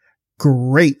a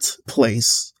great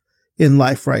place in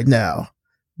life right now.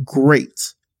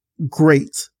 Great.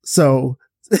 So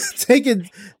take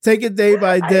it day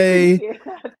by day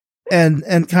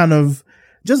and kind of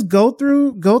just go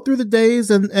through the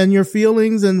days and your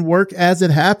feelings and work as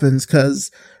it happens. 'Cause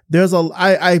there's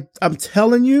I'm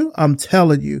telling you,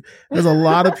 there's a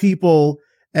lot of people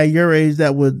at your age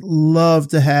that would love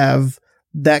to have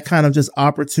that kind of just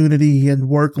opportunity and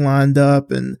work lined up.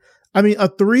 And I mean, a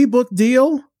 3-book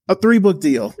deal.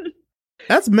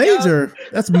 That's major.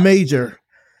 That's major.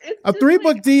 A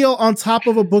 3-book deal on top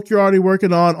of a book you're already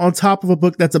working on top of a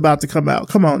book that's about to come out.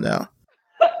 Come on now.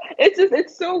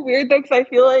 It's so weird though, because I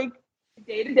feel like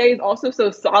day to day is also so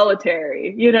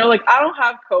solitary. You know, like I don't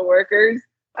have coworkers.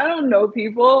 I don't know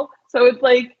people. So it's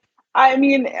like, I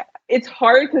mean, it's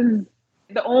hard because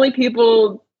the only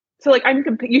people, so like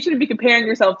you shouldn't be comparing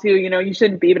yourself to, you know, you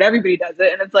shouldn't be, but everybody does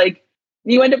it. And it's like,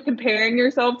 you end up comparing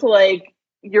yourself to like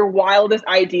your wildest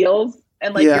ideals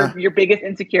and like your biggest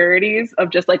insecurities of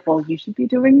just like, well, you should be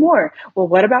doing more. Well,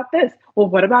 what about this? Well,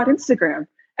 what about Instagram?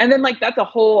 And then like, that's a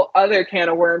whole other can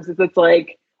of worms. Is it's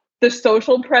like the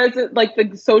social presence, like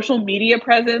the social media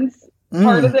presence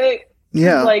part of it.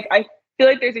 Yeah. Like, I feel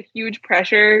like there's a huge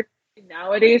pressure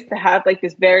nowadays to have like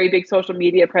this very big social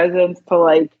media presence to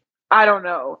like, I don't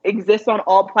know, exist on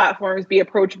all platforms, be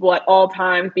approachable at all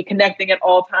times, be connecting at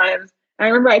all times. And I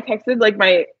remember I texted like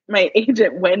my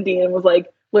agent Wendy and was like,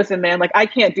 listen, man, like I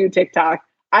can't do TikTok.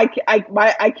 I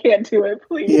can't do it,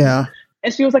 please. Yeah.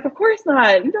 And she was like, of course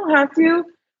not. You don't have to.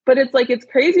 But it's like, it's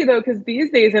crazy though, because these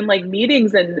days in like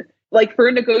meetings and like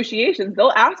for negotiations,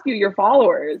 they'll ask you your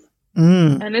followers.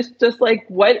 And it's just like,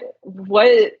 what,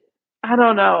 I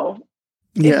don't know.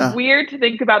 Yeah. It's weird to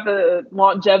think about the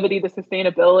longevity, the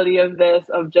sustainability of this,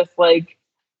 of just like,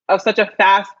 of such a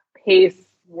fast paced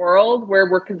world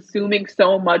where we're consuming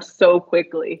so much so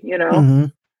quickly, you know? Mm-hmm.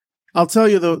 I'll tell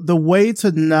you the way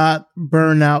to not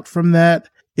burn out from that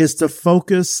is to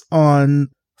focus on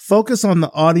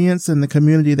the audience and the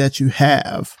community that you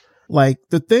have. Like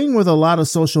the thing with a lot of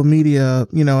social media,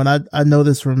 you know, and I know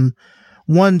this from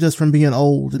just from being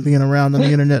old and being around on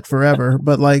the internet forever,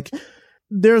 but like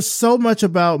there's so much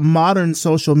about modern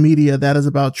social media that is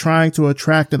about trying to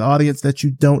attract an audience that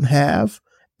you don't have.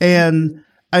 And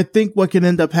I think what can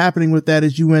end up happening with that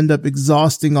is you end up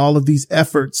exhausting all of these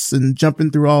efforts and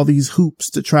jumping through all these hoops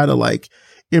to try to like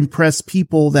impress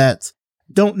people that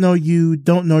don't know you,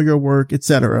 don't know your work,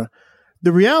 etc.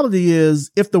 The reality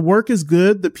is if the work is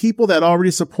good, the people that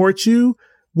already support you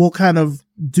will kind of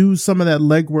do some of that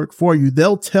legwork for you.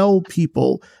 They'll tell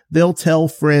people, they'll tell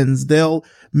friends, they'll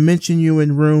mention you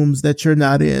in rooms that you're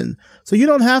not in. So you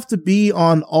don't have to be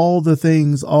on all the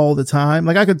things all the time.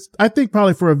 Like I think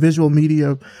probably for a visual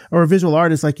media or a visual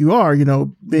artist like you are, you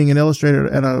know, being an illustrator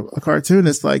and a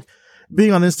cartoonist, like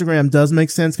being on Instagram does make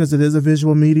sense because it is a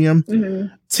visual medium.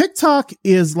 Mm-hmm. TikTok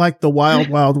is like the wild,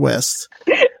 wild west.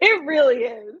 It really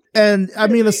is. And I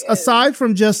mean, aside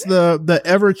from just the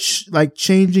ever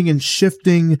changing and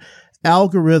shifting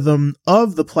algorithm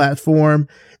of the platform,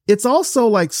 it's also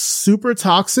like super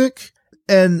toxic.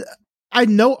 And I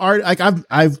know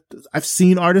I've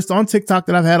seen artists on TikTok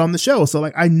that I've had on the show. So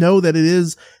like, I know that it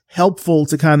is helpful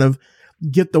to kind of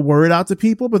get the word out to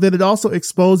people, but then it also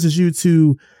exposes you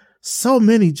to so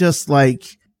many just like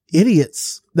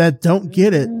idiots that don't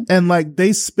get it. And like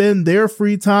they spend their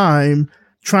free time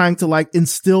trying to like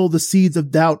instill the seeds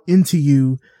of doubt into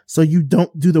you so you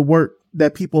don't do the work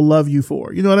that people love you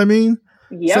for. You know what I mean?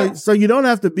 Yeah. So you don't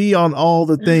have to be on all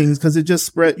the things because it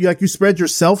just you spread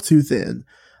yourself too thin.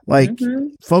 Like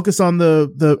focus on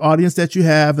the audience that you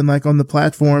have and like on the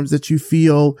platforms that you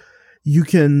feel you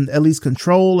can at least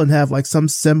control and have like some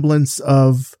semblance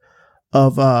of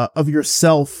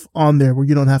yourself on there where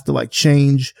you don't have to like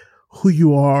change who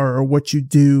you are or what you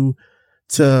do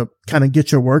to kind of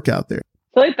get your work out there.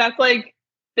 I feel like that's like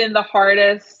been the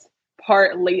hardest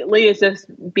part lately is just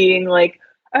being like,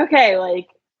 okay, like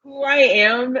who I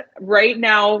am right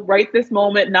now, right this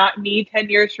moment, not me 10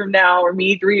 years from now or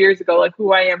me 3 years ago, like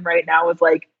who I am right now is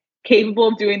like capable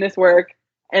of doing this work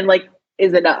and like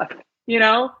is enough, you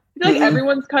know? I feel like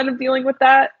everyone's kind of dealing with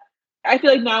that. I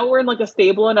feel like now we're in like a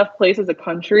stable enough place as a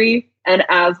country and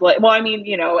as like, well, I mean,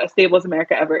 you know, as stable as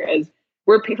America ever is,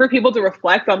 for people to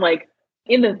reflect on like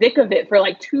in the thick of it for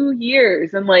like 2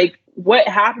 years and like what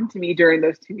happened to me during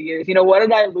those 2 years, you know, what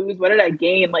did I lose? What did I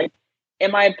gain? Like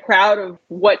am I proud of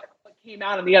what came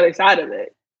out on the other side of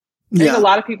it? I think a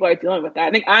lot of people are dealing with that.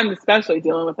 I think I'm especially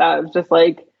dealing with that. It's just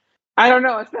like, I don't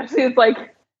know, especially it's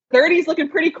like 30's looking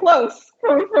pretty close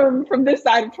from this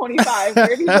side of 25.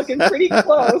 30's looking pretty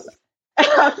close. And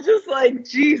I'm just like,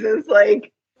 Jesus,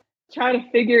 like trying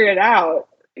to figure it out.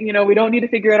 You know, we don't need to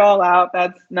figure it all out.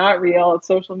 That's not real. It's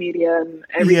social media and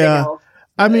everything else.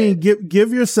 I mean,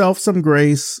 give yourself some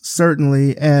grace,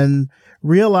 certainly, and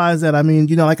realize that, I mean,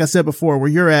 you know, like I said before, where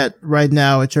you're at right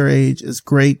now at your age is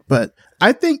great. But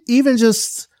I think even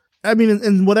just, I mean,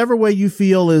 in whatever way you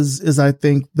feel is I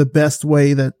think the best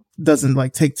way that doesn't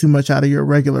like take too much out of your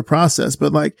regular process.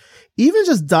 But like even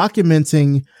just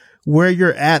documenting where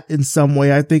you're at in some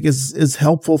way, I think is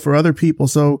helpful for other people.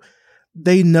 So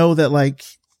they know that, like,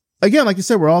 again, like you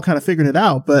said, we're all kind of figuring it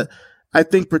out. But I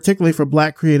think particularly for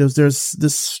Black creatives, there's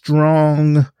this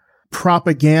strong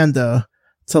propaganda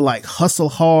to like hustle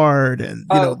hard and,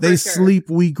 you know, they sleep,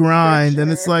 we grind.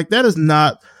 And it's like, that is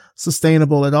not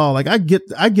sustainable at all. Like I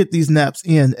get these naps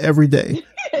in every day.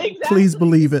 Exactly. Please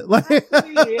believe it. Like, like,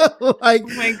 oh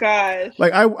my gosh.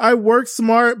 Like I work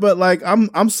smart, but like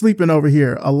I'm sleeping over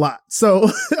here a lot. So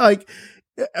like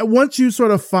once you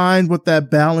sort of find what that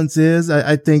balance is,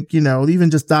 I think, you know, even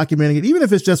just documenting it, even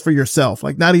if it's just for yourself,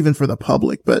 like not even for the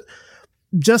public, but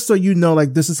just so you know,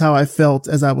 like this is how I felt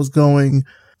as I was going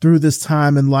through this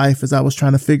time in life, as I was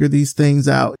trying to figure these things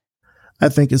out, I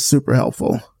think is super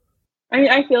helpful. I mean,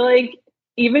 I feel like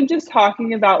even just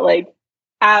talking about like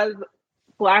as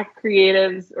Black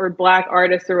creatives or Black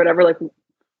artists or whatever, like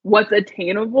what's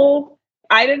attainable,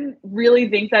 I didn't really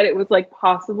think that it was like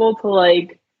possible to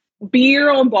like be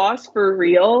your own boss for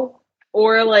real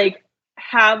or like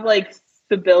have like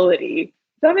stability.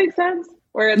 Does that make sense?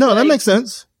 Where no, that makes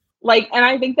sense. Like, and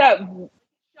I think that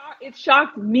it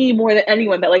shocked me more than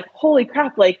anyone that like, holy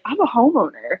crap, like I'm a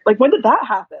homeowner. Like, when did that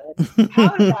happen?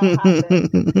 How did that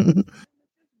happen?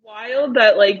 It's wild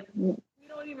that like we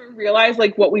don't even realize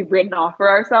like what we've written off for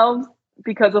ourselves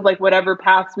because of like whatever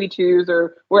paths we choose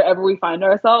or wherever we find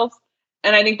ourselves.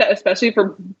 And I think that especially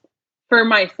for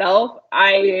myself,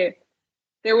 there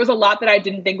was a lot that I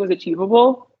didn't think was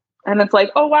achievable. And it's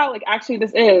like, oh wow, like actually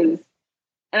this is.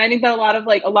 And I think that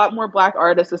a lot more Black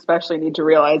artists especially need to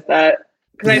realize that.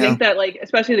 Because I think that like,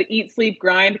 especially the eat, sleep,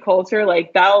 grind culture,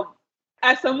 like that,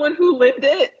 as someone who lived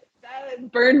it,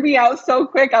 that burned me out so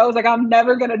quick. I was like, I'm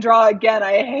never going to draw again.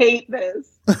 I hate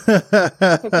this.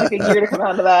 It took like a year to come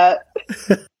out of that.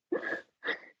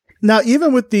 Now,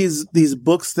 even with these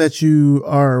books that you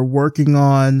are working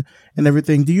on and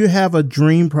everything, do you have a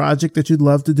dream project that you'd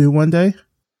love to do one day?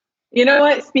 You know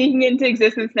what? Speaking into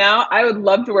existence now, I would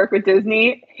love to work with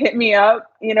Disney. Hit me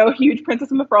up. You know, huge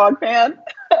Princess and the Frog fan.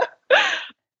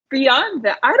 Beyond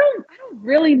that, I don't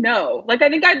really know. Like, I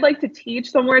think I'd like to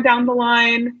teach somewhere down the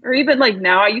line, or even like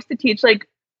now. I used to teach like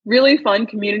really fun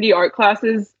community art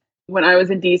classes when I was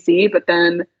in DC, but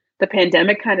then the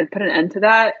pandemic kind of put an end to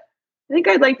that. I think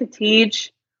I'd like to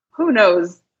teach. Who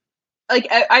knows? Like,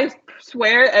 I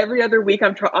swear every other week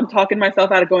I'm talking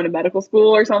myself out of going to medical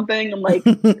school or something. I'm like,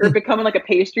 or becoming like a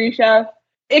pastry chef.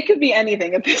 It could be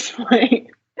anything at this point.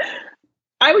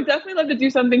 I would definitely love to do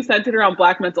something centered around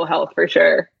Black mental health for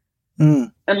sure.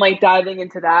 And like diving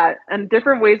into that and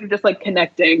different ways of just like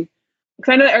connecting.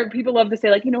 Because I know that people love to say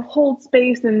like, you know, hold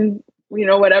space and, you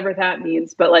know, whatever that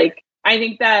means. But like, I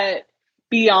think that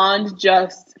beyond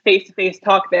just face-to-face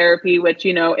talk therapy, which,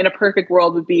 you know, in a perfect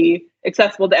world would be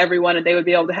accessible to everyone and they would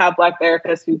be able to have Black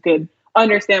therapists who could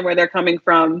understand where they're coming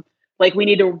from. Like, we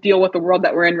need to deal with the world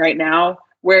that we're in right now,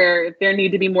 where there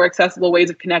need to be more accessible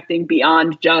ways of connecting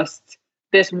beyond just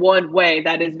this one way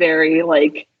that is very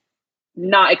like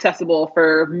not accessible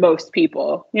for most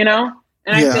people, you know?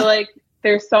 And I feel like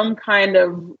there's some kind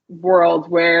of world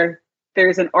where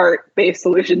there's an art-based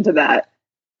solution to that,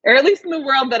 or at least in the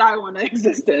world that I want to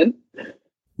exist in.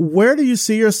 Where do you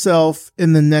see yourself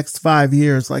in the next 5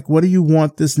 years? Like, what do you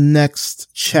want this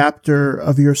next chapter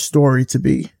of your story to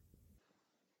be?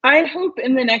 I hope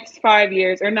in the next 5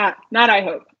 years, or not I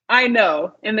hope, I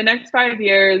know in the next 5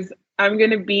 years, I'm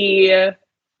going to be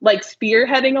like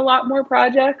spearheading a lot more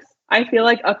projects. I feel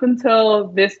like up until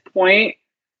this point,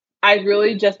 I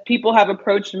really just, people have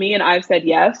approached me and I've said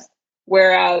yes.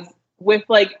 Whereas with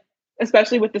like,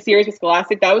 especially with the series with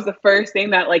Scholastic, that was the first thing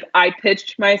that like I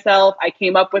pitched myself, I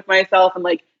came up with myself, and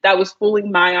like that was fully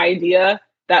my idea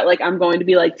that like I'm going to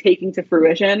be like taking to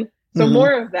fruition. So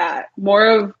more of that, more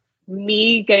of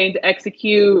me getting to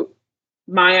execute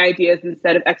my ideas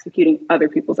instead of executing other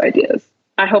people's ideas.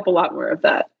 I hope a lot more of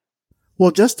that.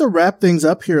 Well, just to wrap things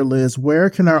up here, Liz, where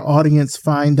can our audience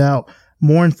find out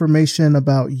more information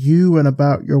about you and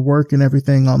about your work and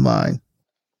everything online?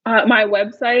 My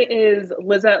website is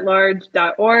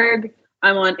lizetlarge.org.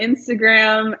 I'm on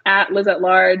Instagram at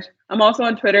lizetlarge. I'm also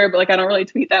on Twitter, but I don't really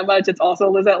tweet that much. It's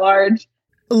also lizetlarge.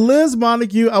 Liz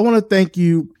Montague, I want to thank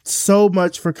you so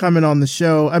much for coming on the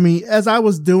show. I mean, as I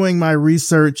was doing my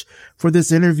research for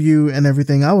this interview and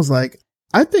everything, I was like,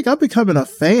 I think I'm becoming a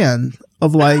fan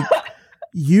of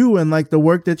you and the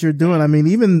work that you're doing. I mean,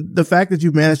 even the fact that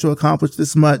you managed to accomplish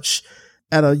this much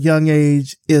at a young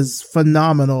age is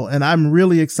phenomenal. And I'm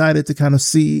really excited to kind of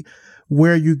see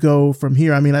where you go from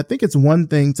here. I mean, I think it's one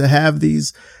thing to have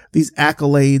these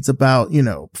accolades about,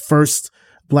 first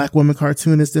Black woman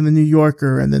cartoonist in the New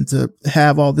Yorker, and then to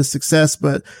have all this success,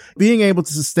 but being able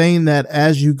to sustain that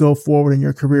as you go forward in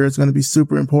your career is going to be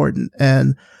super important.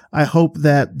 And I hope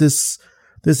that this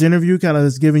interview kind of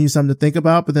is giving you something to think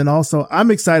about, but then also I'm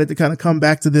excited to kind of come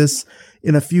back to this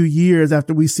in a few years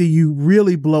after we see you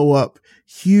really blow up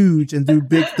huge and do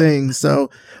big things. So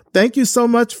thank you so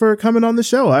much for coming on the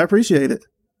show. I appreciate it.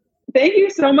 Thank you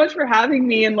so much for having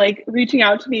me and reaching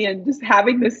out to me and just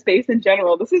having this space in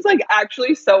general. This is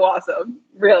actually so awesome.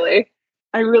 Really.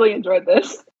 I really enjoyed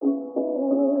this.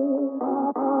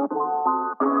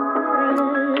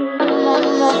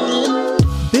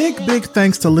 Big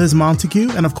thanks to Liz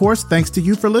Montague, and of course, thanks to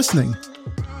you for listening.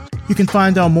 You can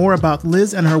find out more about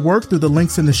Liz and her work through the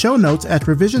links in the show notes at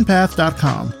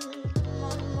revisionpath.com.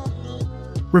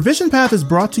 Revision Path is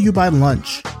brought to you by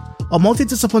Lunch, a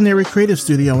multidisciplinary creative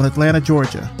studio in Atlanta,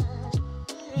 Georgia.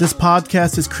 This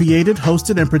podcast is created,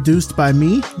 hosted, and produced by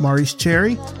me, Maurice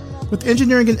Cherry, with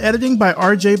engineering and editing by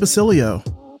RJ Basilio.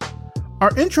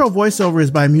 Our intro voiceover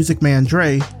is by Music Man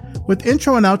Dre, with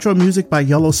intro and outro music by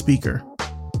Yellow Speaker.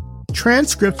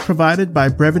 Transcripts provided by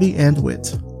Brevity and Wit.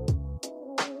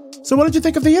 So what did you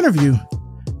think of the interview?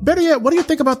 Better yet, what do you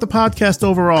think about the podcast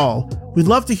overall? We'd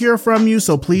love to hear from you,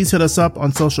 so please hit us up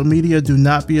on social media. Do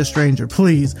not be a stranger,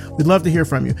 please. We'd love to hear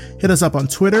from you. Hit us up on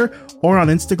Twitter or on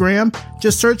Instagram.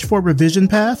 Just search for Revision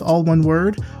Path, all one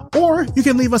word. Or you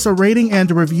can leave us a rating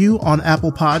and a review on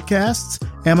Apple Podcasts,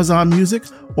 Amazon Music,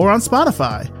 or on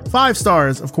Spotify. 5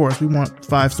 stars, of course. We want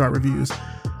 5-star reviews.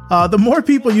 The more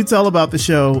people you tell about the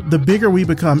show, the bigger we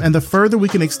become and the further we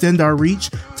can extend our reach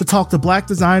to talk to Black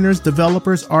designers,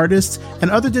 developers, artists,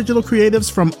 and other digital creatives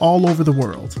from all over the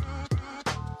world.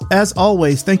 As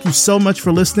always, thank you so much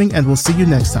for listening, and we'll see you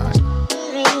next time.